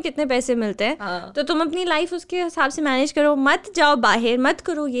पता है तुम्हें कितने पैसे मिलते हैं, तो तुम अपनी लाइफ उसके हिसाब से मैनेज करो, मत जाओ बाहर, मत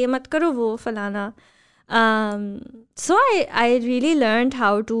करो ये, मत करो वो, फलाना. So I really learned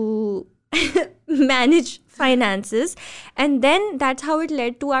how to manage finances, and then that's how it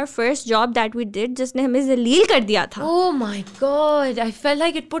led to our first job that we did, जिसने हमें जलील कर दिया था. Oh my god, I felt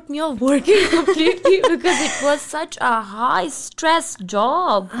like it put me off working completely because it was such a high stress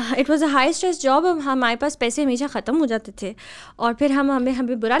job. It was a high stress job. हमारे पास पैसे हमेशा ख़त्म हो जाते थे, और फिर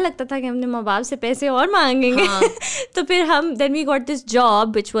हमें बुरा लगता था कि हमने माँ बाप से पैसे और मांगेंगे. तो फिर then we got this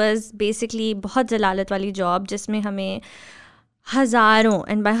job which was basically बहुत जलालत वाली job, जिसमें हमें हज़ारों,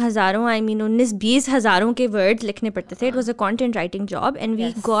 एंड बाय हज़ारों आई मीन 19-20 हज़ारों के वर्ड्स लिखने पड़ते थे. It was a content writing job, and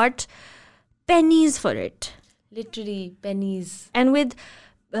we got pennies for it. Literally pennies. And with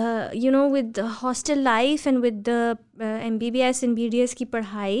with the hostel life and with the MBBS and BDS की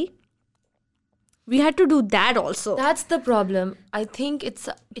पढ़ाई, we had to do that also. That's the problem. I think it's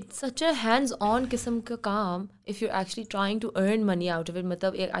such a hands-on किस्म का काम if you're actually trying to earn money out of it.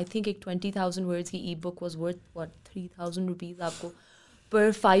 मतलब I think एक 20,000 words की e-book was worth what 3,000 rupees आपको per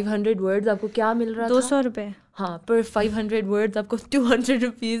 500 words आपको क्या मिल रहा था? 200 रुपए. हाँ, per 500 words आपको 200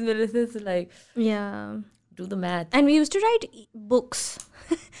 rupees मिल रहे थे. So like, yeah, do the math. And we used to write books.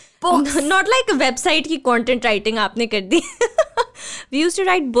 Not like a website की content writing आपने कर दी. We used to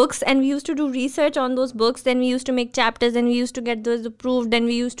write books, and we used to do research on those books. Then we used to make chapters, and we used to get those approved. Then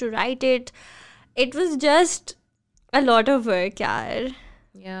we used to write it. It was just a lot of work, यार.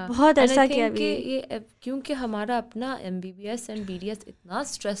 Yeah. बहुत ऐसा किया भी. ये क्योंकि हमारा अपना MBBS and BDS इतना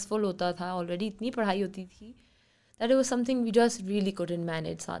stressful होता था, already इतनी पढ़ाई होती थी, that it was something we just really couldn't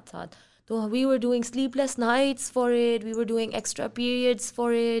manage साथ साथ. So we were doing sleepless nights for it. We were doing extra periods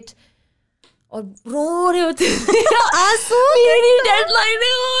for it. और रो रहे होते थे आंसू, मेरी डेडलाइन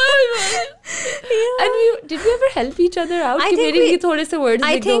है. And did we ever help each other out कि मेरे भी थोड़े से words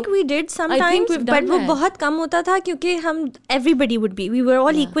I think we did sometimes, but वो बहुत कम होता था क्योंकि हम we were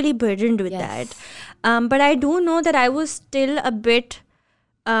all equally burdened with that. But I do know that I was still a bit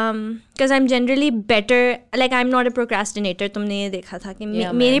because I'm generally better, like I'm not a procrastinator. तुमने ये देखा था कि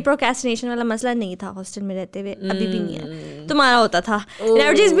मेरी procrastination वाला मसला नहीं था हॉस्टल में रहते हुए, अभी भी नहीं है. तुम्हारा होता था. And I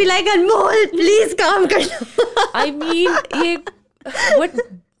would just be like, Anmol, please काम कर लो. I mean,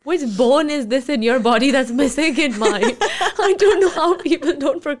 which bone is this in your body that's missing in mine? I don't know how people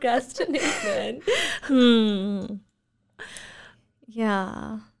don't procrastinate, man.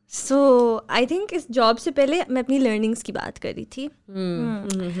 Yeah. So I think इस job से पहले मैं अपनी learnings की बात कर रही थी.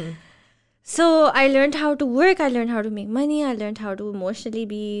 So I learned how to work, I learned how to make money, I learned how to emotionally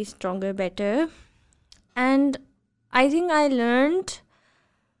be stronger, better. And I think I learned,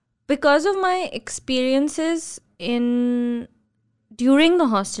 because of my experiences during the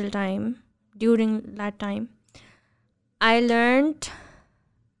hostel time, during that time, I learned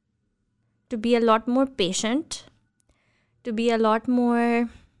to be a lot more patient, to be a lot more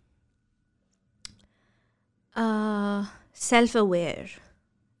self-aware,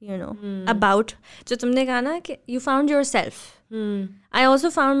 you know, about जो तुमने कहा ना कि you found yourself. I also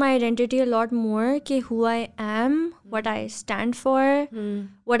found my identity a lot more कि who I am, what I stand for,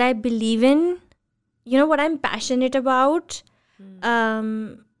 what I believe in, you know, what I'm passionate about.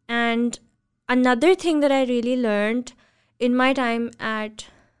 And another thing that I really learned in my time at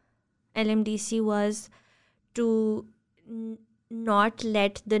LMDC was to not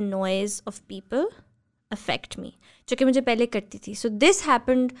let the noise of people affect me, जो कि मुझे पहले करती थी. So this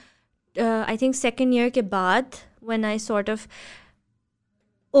happened, I think second year के बाद, when I sort of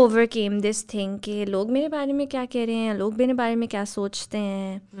overcame this thing कि लोग मेरे बारे में क्या कह रहे हैं, लोग मेरे बारे में क्या सोचते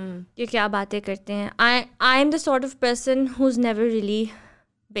हैं, कि क्या बातें करते हैं. I am the sort of person who's never really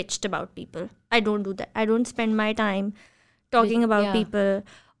bitched about people. I don't do that. I don't spend my time talking about people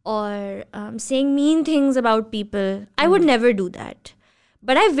or saying mean things about people. I would never do that.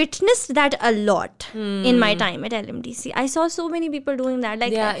 But I witnessed that a lot in my time at LMDC. I saw so many people doing that.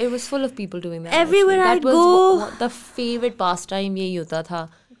 Like, yeah, it was full of people doing that. Everywhere I'd go. That was the favorite pastime यही होता था.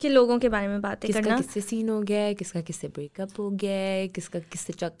 कि लोगों के बारे में बातें करना. किसका किससे सीन हो गया है, किसका किससे ब्रेकअप हो गया है, किसका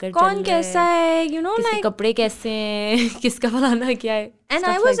किससे चक्कर चल रहा है. कौन कैसा है, you know, किसके कपड़े कैसे हैं, किसका फलाना क्या है. And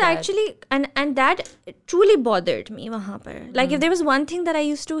I was actually, and that truly bothered me वहाँ पर. Like, if there was one thing that I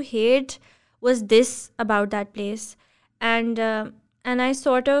used to hate was this about that place. And I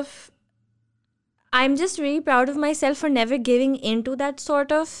sort of, I'm just really proud of myself for never giving into that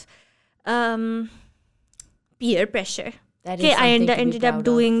sort of peer pressure. Okay, I ended up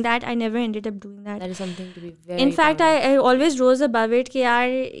doing that. I never ended up doing that. That is something to be very In fact, I always rose above it कि यार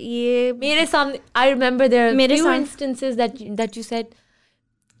ये मेरे सामने, I remember there are few instances that you said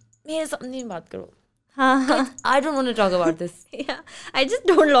मेरे सामने बात करो. I don't want to talk about this. Yeah, I just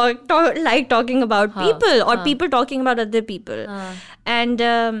don't like talking about people or people talking about other people. And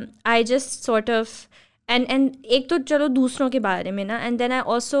I just sort of, and एक तो चलो दूसरों के बारे में ना, and then I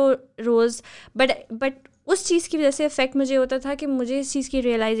also rose, but उस चीज़ की वजह से इफेक्ट मुझे होता था कि मुझे इस चीज़ की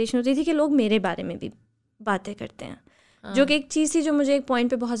रियलाइजेशन होती थी कि लोग मेरे बारे में भी बातें करते हैं, जो कि एक चीज़ थी जो मुझे एक पॉइंट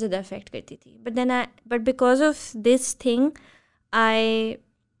पे बहुत ज़्यादा इफेक्ट करती थी. But because of this thing I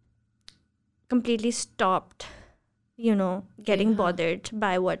completely stopped, you know, getting bothered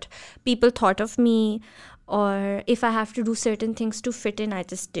by what people thought of me, or if I have to do certain things to fit in, I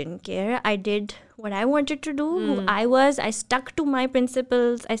just didn't care. I did what I wanted to do, who I was. I stuck to my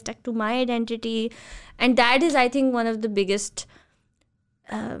principles. I stuck to my identity. And that is, I think, one of the biggest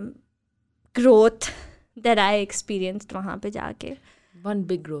growth that I experienced वहाँ पे जाके. One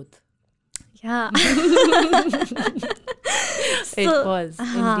big growth. Yeah. It was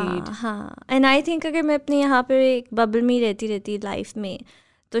indeed. हाँ. And I think अगर मैं अपने यहाँ पे एक बबल में रहती लाइफ में,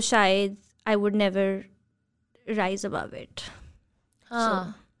 तो शायद I would never rise above it.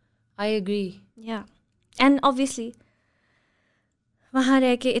 हाँ, I agree. Yeah. And obviously वहाँ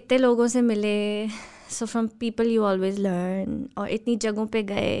रह के इतने लोगों से मिले, so from people you always learn, और इतनी जगहों पे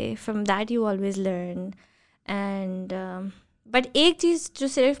गए, from that you always learn. And but एक चीज़ जो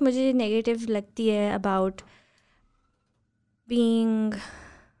सिर्फ मुझे नेगेटिव लगती है about being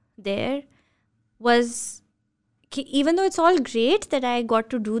there was even though it's all great that I got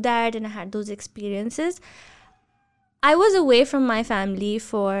to do that and I had those experiences, I was away from my family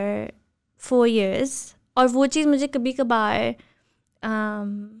for 4 years. और वो चीज़ मुझे कभी कभार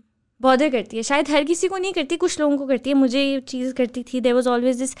बॉदर करती है. शायद हर किसी को नहीं करती, कुछ लोगों को करती है. मुझे ये चीज़ करती थी. There was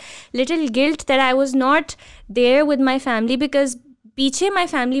always this little guilt that I was not there with my family because पीछे my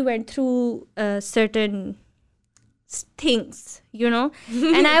family went through certain things, you know,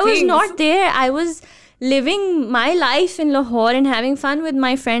 and I was not there. I was living my life in Lahore and having fun with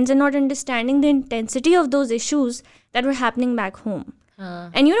my friends and not understanding the intensity of those issues that were happening back home.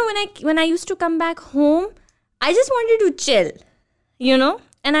 And you know, when I used to come back home, I just wanted to chill, you know,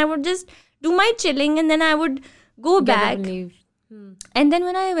 and I would just do my chilling and then I would go back. And then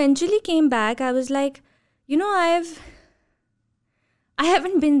when I eventually came back, I was like, you know, I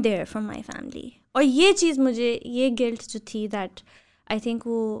haven't been there for my family. और ये चीज़ मुझे, ये guilt जो थी, that I think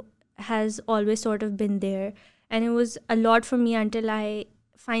वो has always sort of been there, and it was a lot for me until I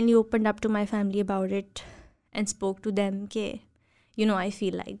finally opened up to my family about it and spoke to them कि, you know, I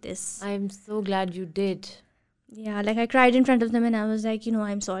feel like this. I'm so glad you did. Yeah, like I cried in front of them and I was like, you know,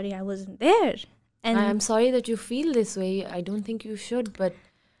 I'm sorry I wasn't there. And I'm sorry that you feel this way. I don't think you should, but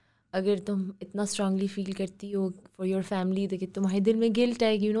अगर तुम इतना strongly feel करती हो for your family, तो कि तुम्हारे दिल में guilt है,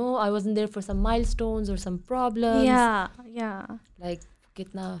 you know, I wasn't there for some milestones or some problems. Yeah. Like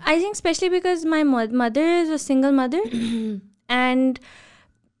कितना. I think especially because my mother is a single mother, and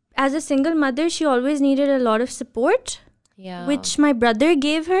as a single mother, she always needed a lot of support, which my brother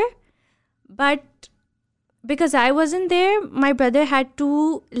gave her. But because I wasn't there, my brother had to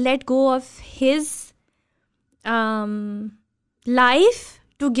let go of his life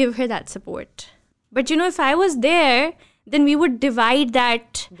to give her that support. But if I was there, then we would divide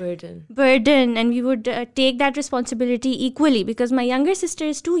that burden and we would take that responsibility equally, because my younger sister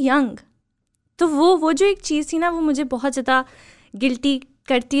is too young. तो वो जो एक चीज़ थी ना, वो मुझे बहुत ज़्यादा गिल्टी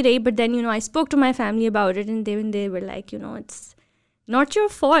करती रही. But then I spoke to my family about it, and they were like, it's not your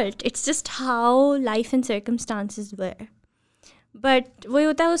fault, it's just how life and circumstances were. But वही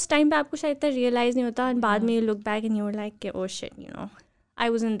होता है, उस टाइम पे आपको शायद इतना रियलाइज़ नहीं होता, and बाद में you look back and you're like, oh shit, I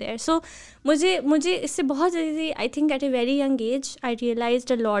wasn't there. So मुझे इससे बहुत जल्दी, I think at a very young age, I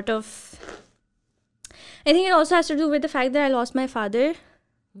realized a lot of, I think it also has to do with the fact that I lost my father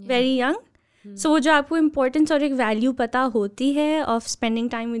very young. So वो जो आपको importance और एक value पता होती है of spending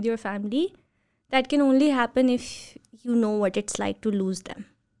time with your family, that can only happen if you know what it's like to lose them.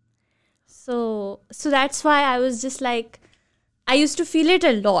 So that's why I was just like, I used to feel it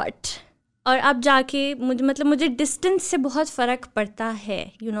a lot. और अब जाके मुझे distance से बहुत फ़र्क पड़ता है,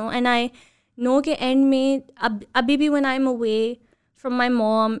 and I know के एंड में अभी भी when I'm away from my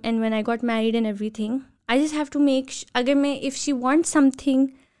mom and when I got married and everything, I just have to make अगर मैं, if she wants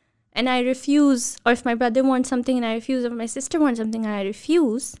something and I refuse, or if my brother wants something and I refuse, or if my sister wants something and I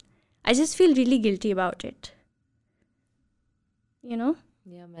refuse, I just feel really guilty about it.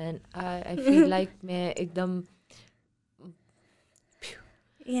 Yeah, man. I feel like मैं एकदम,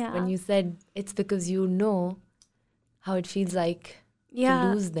 when you said it's because you know how it feels like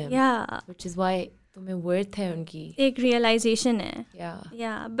to lose them, which is why तुम्हें worth है उनकी, एक realization है.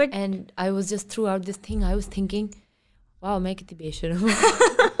 But and I was just throughout this thing I was thinking, wow, मैं कितनी बेशर्म हूँ.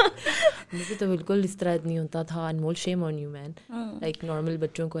 मुझे तो बिल्कुल इस तरह नहीं होता था. अनमोल, shame on you, man. Like normal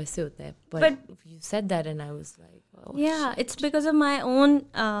बच्चों को ऐसे होता है. But you said that and I was like, oh, shit. It's because of my own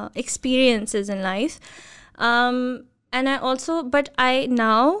experiences in life. And I also, but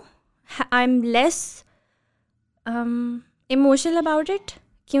I'm less emotional about it,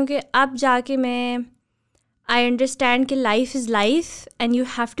 क्योंकि अब जाके मैं, I understand कि life is life and you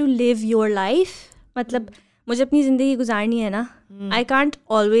have to live your life. मतलब मुझे अपनी ज़िंदगी गुजारनी है ना. I can't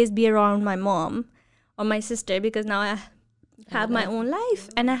always be around my mom or my sister because now I have my own life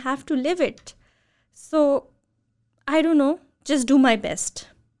and I have to live it. So I don't know, just do my best.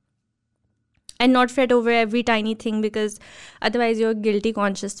 And not fret over every tiny thing, because otherwise your guilty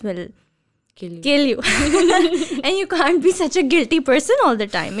conscience will kill you. And you can't be such a guilty person all the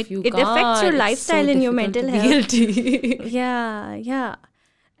time. It affects your lifestyle and your mental health. Guilty. Yeah.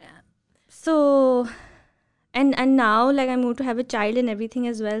 So, and now, like, I'm going to have a child and everything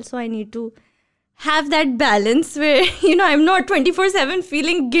as well. So I need to have that balance where, I'm not 24/7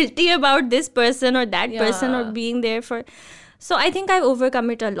 feeling guilty about this person or that person or being there for. So I think I've overcome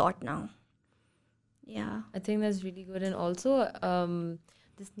it a lot now. Yeah, I think that's really good. And also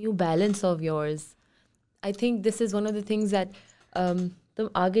this new balance of yours, I think this is one of the things that tum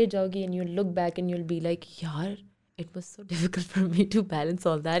aage jaoge and you'll look back and you'll be like, yaar, it was so difficult for me to balance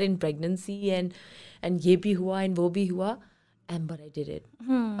all that in pregnancy and ye bhi hua and wo bhi hua, and but I did it.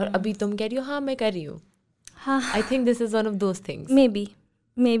 Aur abhi tum keh rahi ho, haan, main kar rahi hu. I think this is one of those things.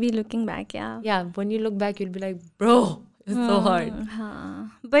 Maybe looking back, yeah, when you look back you'll be like, bro, it's so hard.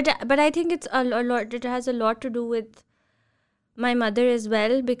 But I think it's a lot. It has a lot to do with my mother as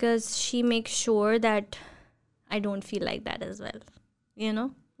well, because she makes sure that I don't feel like that as well.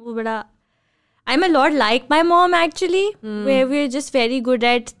 वो बड़ा, I'm a lot like my mom actually, where we're just very good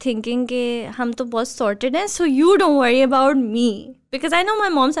at thinking कि हम तो बहुत sorted हैं, so you don't worry about me. Because I know my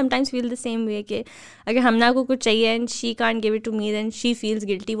mom sometimes feel the same way कि अगर हमना को कुछ चाहिए and she can't give it to me, then she feels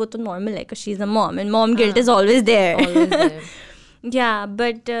guilty. वो तो normal है because she's a mom and mom guilt is always there. Yeah,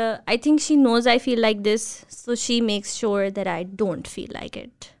 but I think she knows I feel like this, so she makes sure that I don't feel like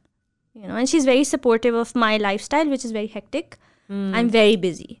it. And she's very supportive of my lifestyle, which is very hectic. I'm very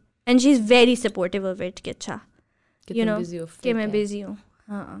busy. And she's very supportive of it. कि अच्छा, कि मैं busy हूँ.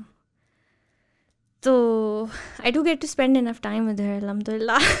 हाँ. So I do get to spend enough time with her,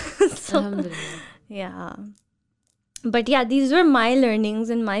 alhamdulillah. Alhamdulillah. Yeah. But yeah, these were my learnings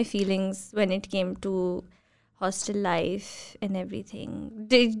and my feelings when it came to hostel life and everything.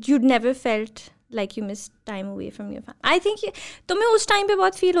 You never felt like you missed time away from your family? I think तुम्हें उस time पे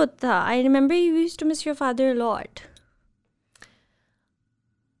बहुत feel होता था. I remember you used to miss your father a lot.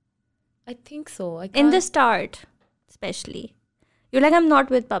 I think so. In the start, especially. You're like, I'm not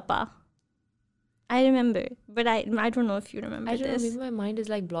with Papa. I remember, but I don't know if you remember this. I don't know, maybe my mind is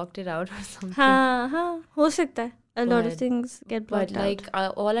like blocked it out or something. हाँ, हो सकता है. a lot of things get blocked but like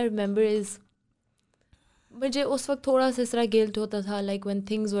all I remember is मुझे उस वक्त थोड़ा सा इस तरह गिल्ट होता था like when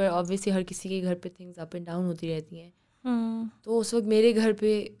things were obviously हर किसी के घर पे things up and down होती रहती हैं तो उस वक्त मेरे घर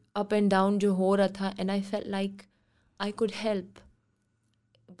पे up and down जो हो रहा था and I felt like I could help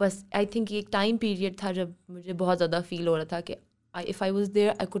बस I think एक time period था जब मुझे बहुत ज़्यादा feel हो रहा था कि if I was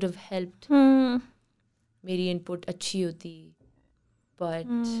there I could have helped मेरी input अच्छी होती but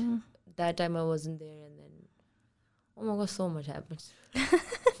that time I wasn't there and then oh my god so much happened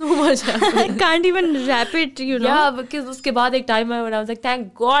so much happened I can't even wrap it, you know. Yeah, because उसके बाद एक time आया when I was like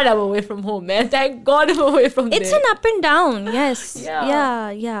thank God I'm away from home man thank God I'm away from It's there. an up and down, yes.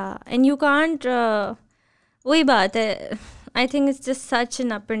 Yeah and you can't वही बात है I think it's just such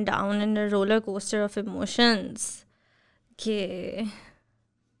an up and down and a roller coaster of emotions कि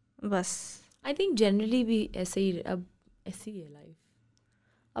बस I think generally भी ऐसे ही अब ऐसी है life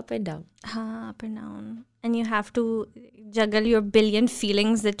up and down. हाँ up and down and you have to juggle your billion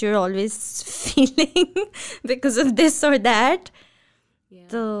feelings that you're always feeling because of this or that. Yeah.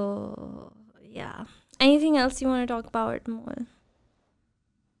 So yeah, anything else you want to talk about more?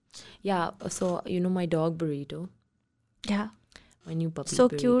 Yeah, so you know my dog Burrito, Yeah, my new puppy. so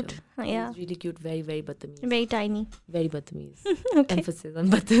Burrito. cute. Yeah, He's really cute, very very batamiz. very tiny. Very batamiz. Okay. Emphasis on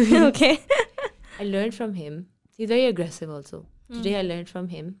batamiz. Okay. I learned from him. He's very aggressive also. Today I learned from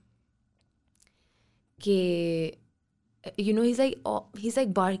him. कि you know he's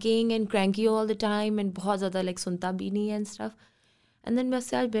like barking and cranky all the time and बहुत ज़्यादा like सुनता भी नहीं है and stuff. And then मैं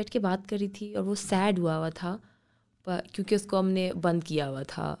उससे आज बैठ के बात करी थी और वो sad हुआ था पर क्योंकि उसको हमने बंद किया हुआ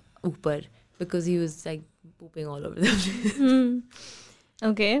था ऊपर because he was like pooping all over the place.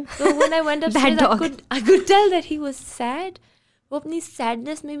 Okay. So when I went upstairs I could tell that he was sad. वो अपनी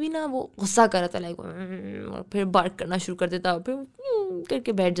सैडनेस में भी ना वो गुस्सा कर रहा था लाइक और फिर बार्क करना शुरू कर देता फिर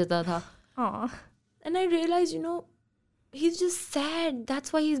करके बैठ जाता था. And I realized, you know, he's just sad.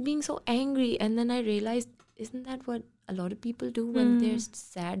 That's why he's being so angry. And then I realized, isn't that what a lot of people do when they're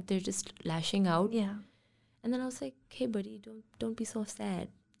sad? They're just lashing out. Yeah. And then I was like, hey, buddy, don't be so sad.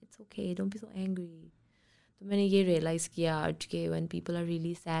 It's okay. Don't be so angry. So मैंने ये realize किया आज के when people are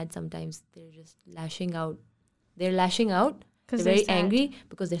really sad, sometimes they're just lashing out. They're lashing out. They're very angry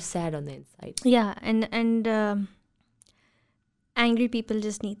because they're sad on the inside. Yeah, and angry people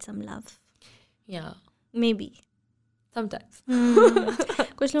just need some love. Yeah. Maybe. Sometimes.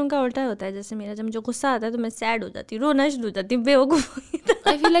 कुछ लोगों का उल्टा होता है जैसे मेरा जब मुझे गुस्सा आता है तो मैं सैड हो जाती हूँ रोना शुरू हो जाती हूँ बेवकूफ़.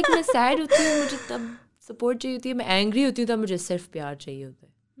 I feel like मैं सैड होती हूँ मुझे तब सपोर्ट चाहिए होती है मैं एंग्री होती हूँ तब मुझे सिर्फ प्यार चाहिए होता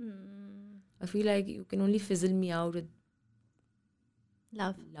है. I feel like you can only fizzle me out with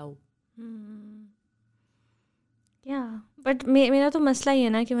love. Yeah, but मेरा तो मसला ये है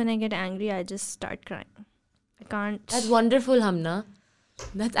ना कि when I get angry I just start crying. I can't. That's wonderful, Hamna.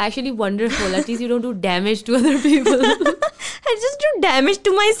 That's actually wonderful. At least you don't do damage to other people. I just do damage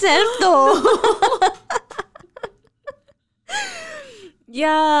to myself though.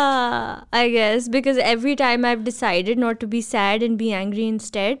 Yeah, I guess because every time I've decided not to be sad and be angry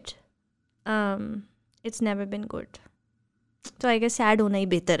instead, it's never been good. So I guess sad होना ही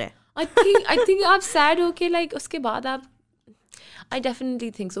बेहतर है. I think आप sad होके like उसके बाद आप I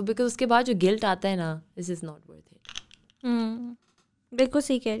definitely think so because उसके बाद जो guilt आता है ना this is not worth it. बिल्कुल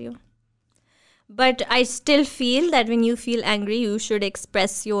सही कह रही हो. But I still feel that when you feel angry, you should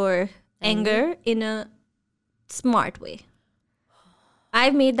express your anger in a smart way.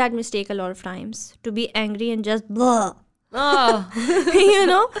 I've made that mistake a lot of times to be angry and just blah. You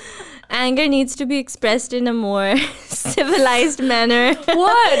know, anger needs to be expressed in a more civilized manner.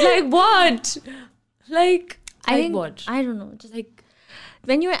 What? Like what? Like I think, what? I don't know. Just like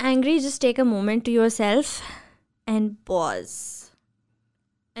when you're angry, just take a moment to yourself and pause.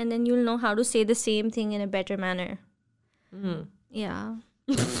 And then you'll know how to say the same thing in a better manner. Yeah.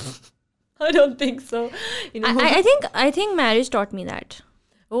 I don't think so. You know, I think marriage taught me that.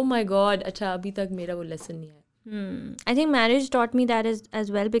 Oh my God. अच्छा अभी तक मेरा वो lesson नहीं है. I think marriage taught me that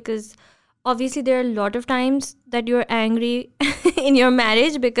as well because obviously there are a lot of times that you're angry in your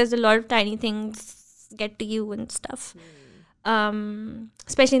marriage because a lot of tiny things get to you and stuff.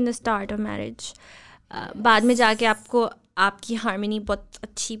 Especially in the start of marriage. बाद में जाके आपको आपकी harmony बहुत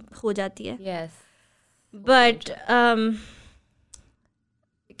अच्छी हो जाती है. Yes. But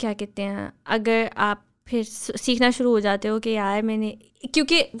क्या कहते हैं अगर आप फिर सीखना शुरू हो जाते हो कि यार मैंने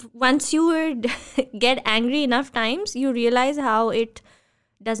क्योंकि once you get angry enough times you realize how it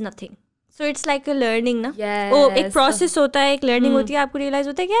does nothing. So it's like a learning ना. Yes. वो एक process होता है एक learning होती है आपको realize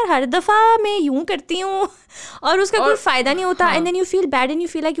होता है कि यार हर दफ़ा मैं यूँ करती हूँ और उसका कोई फ़ायदा नहीं होता. And then you feel bad and you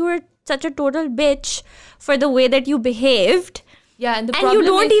feel like you were such a total bitch for the way that you behaved. Yeah, and you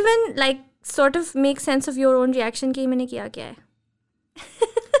don't even like sort of make sense of your own reaction कि मैंने किया क्या है.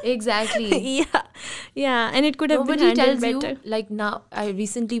 Exactly. Yeah, and it could have Nobody been handled tells better. you, like now,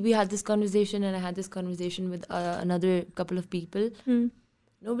 recently we had this conversation and I had this conversation with another couple of people.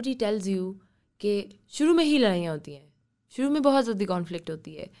 Nobody tells you कि शुरू में ही लड़ाइयाँ होती हैं, शुरू में बहुत ज़्यादा conflict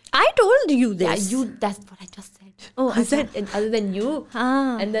होती है. I told you this. Yeah, that's what I just said. Oh, I said, and other than you,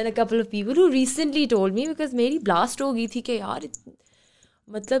 and then a couple of people who recently told me, because मेरी blast हो गई थी कि यार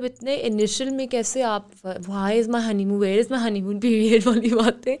मतलब इतने initial में कैसे आप why is my honeymoon, where is my honeymoon period वाली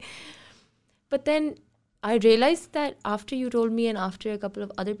बातें. But then I realized that after you told me and after a couple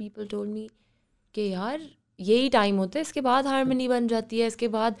of other people told me कि यार यही टाइम होता है, इसके बाद हारमनी बन जाती है, इसके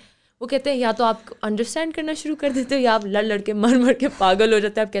बाद वो कहते हैं या तो आप अंडरस्टैंड करना शुरू कर देते हो या आप लड़ के मर के पागल हो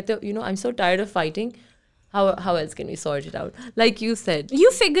जाते हैं. आप कहते हो you know I am so tired of fighting, how else can we sort it out, like you said,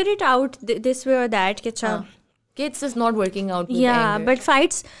 You figure it out this way or that. It's just not working out with Yeah, anger. but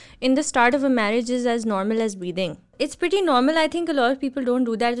fights in the start of a marriage is as normal as breathing. It's pretty normal. I think a lot of people don't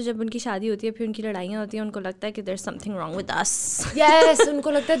do that. तो जब उनकी शादी होती है फिर उनकी लड़ाइयाँ होती हैं, उनको लगता है कि there's something wrong with us. Yes,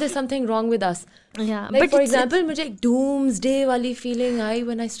 उनको लगता है there's something wrong with us. Yeah, Like but for example, मुझे एक doomsday वाली feeling I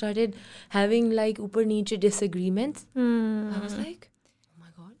when I started having like ऊपर नीचे disagreements. I was like, oh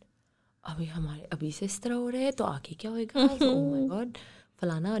my god, अभी हमारे अभी से इस तरह हो रहे हैं तो आगे क्या होएगा? So, oh my god,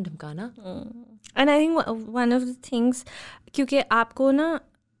 फलाना ढमकाना. And I think one of the things, क्योंकि आपको ना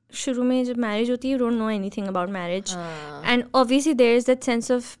शुरू में जब मैरिज होती है you don't know anything about marriage, and obviously there is that sense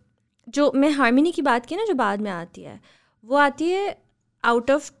of, जो मैं हार्मनी की बात की ना जो बाद में आती है, वो आती है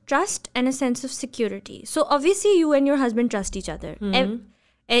out of trust and a sense of security. So obviously you and your husband trust each other.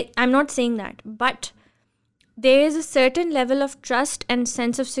 I'm not saying that, but there is a certain level of trust and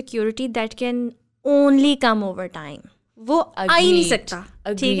sense of security that can only come over time. वो आ ही नहीं सकता,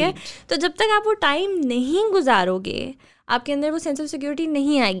 ठीक है. तो जब तक आप वो टाइम नहीं गुजारोगे आपके अंदर वो सेंस ऑफ सिक्योरिटी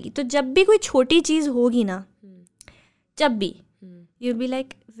नहीं आएगी. तो जब भी कोई छोटी चीज़ होगी ना, जब भी you'll be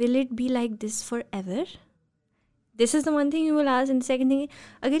like, will it be like this forever? This is the one thing you will ask. And the second thing,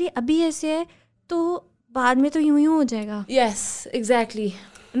 अगर ये अभी ऐसे है तो बाद में तो यूं हो जाएगा. Yes, exactly.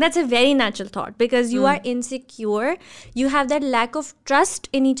 And that's a very natural thought because you are insecure. You have that lack of trust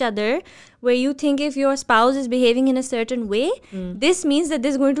in each other where you think if your spouse is behaving in a certain way, this means that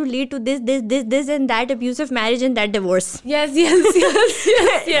this is going to lead to this and that abusive marriage and that divorce. Yes.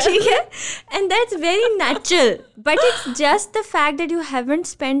 ठीक है? And that's very natural. But it's just the fact that you haven't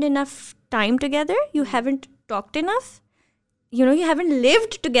spent enough time together. You haven't talked enough. You know, you haven't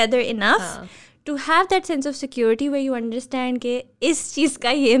lived together enough. To have that sense of security where you understand कि इस चीज़ का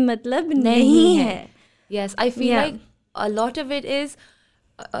ये मतलब नहीं है. Yes, I feel like a lot of it is,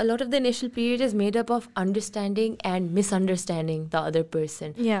 a lot of the initial period is made up of understanding and misunderstanding the other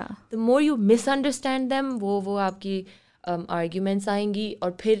person. Yeah. The more you misunderstand them, वो आपकी arguments आएंगी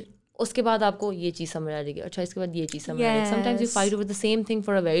और फिर उसके बाद आपको ये चीज़ समझ आ जाएगी. अच्छा इसके बाद ये चीज़ समझ आ जाएगी. Sometimes you fight over the same thing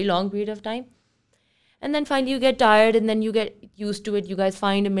for a very long period of time. And then finally you get tired and then you get used to it. You guys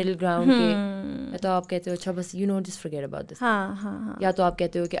find a middle ground. या तो आप कहते हो अच्छा बस you know just forget about this. हाँ. या तो आप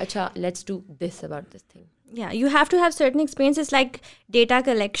कहते हो कि अच्छा let's do this about this thing. Yeah, you have to have certain experiences like data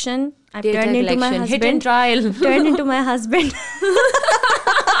collection. I've Data turned into my collection, husband. hit and trial. Turned into my husband.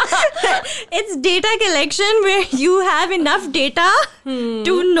 It's data collection where you have enough data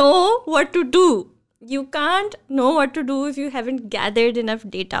to know what to do. You can't know what to do if you haven't gathered enough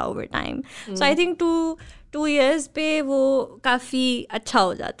data over time. So I think 2 years पे वो काफ़ी अच्छा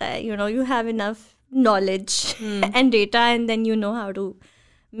हो जाता है. You know, you have enough knowledge and data and then you know how to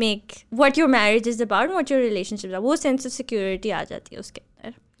make what your marriage is about and what your relationships are. वो sense of security आ जाती है उसके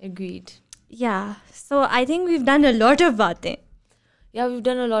अंदर. Agreed. Yeah. So I think we've done a lot of बातें. Yeah, we've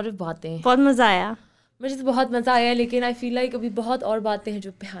done a lot of बातें. बहुत मज़ा आया. मुझे तो बहुत मज़ा आया लेकिन I feel like अभी बहुत और बातें हैं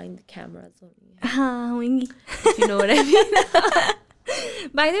जो behind the cameras होनी है. हाँ होंगी. If you know what I mean.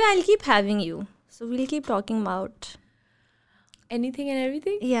 By the way, I'll keep having you. So we'll keep talking about anything and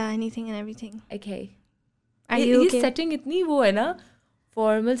everything. Yeah, anything and everything. Okay. Are you okay? ये setting इतनी वो है ना,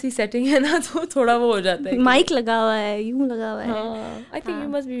 formal सी setting है ना तो थोड़ा वो हो जाता है. Mic लगा हुआ है, यूं लगा हुआ है. I think you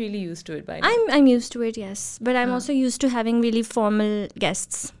must be really used to it by now. I'm used to it, yes. But I'm also used to having really formal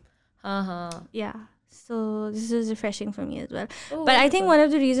guests. Yeah. So this is refreshing for me as well. Oh, but I think one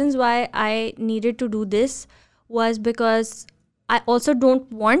of the reasons why I needed to do this was because I also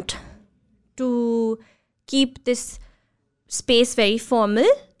don't want to keep this space very formal,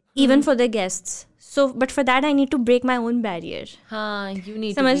 even for the guests. So, but for that I need to break my own barrier. You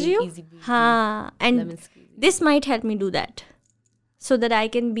need समझ to रही हो? be easy breezy. And this might help me do that, so that I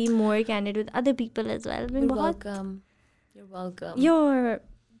can be more candid with other people as well. You're welcome. You're welcome.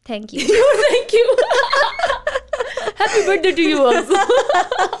 Thank you. Thank you. Happy birthday to you also.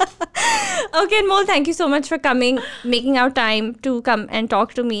 Okay, Anmol, thank you so much for coming, making out time to come and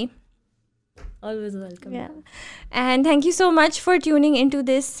talk to me. Always welcome. Yeah. And thank you so much for tuning into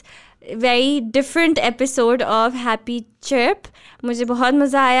this very different episode of Happy Chirp. मुझे बहुत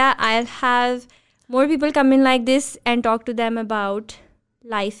मज़ा आया. I'll have more people come in like this and talk to them about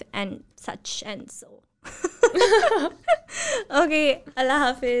life and such and so. Okay, Allah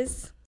Hafiz.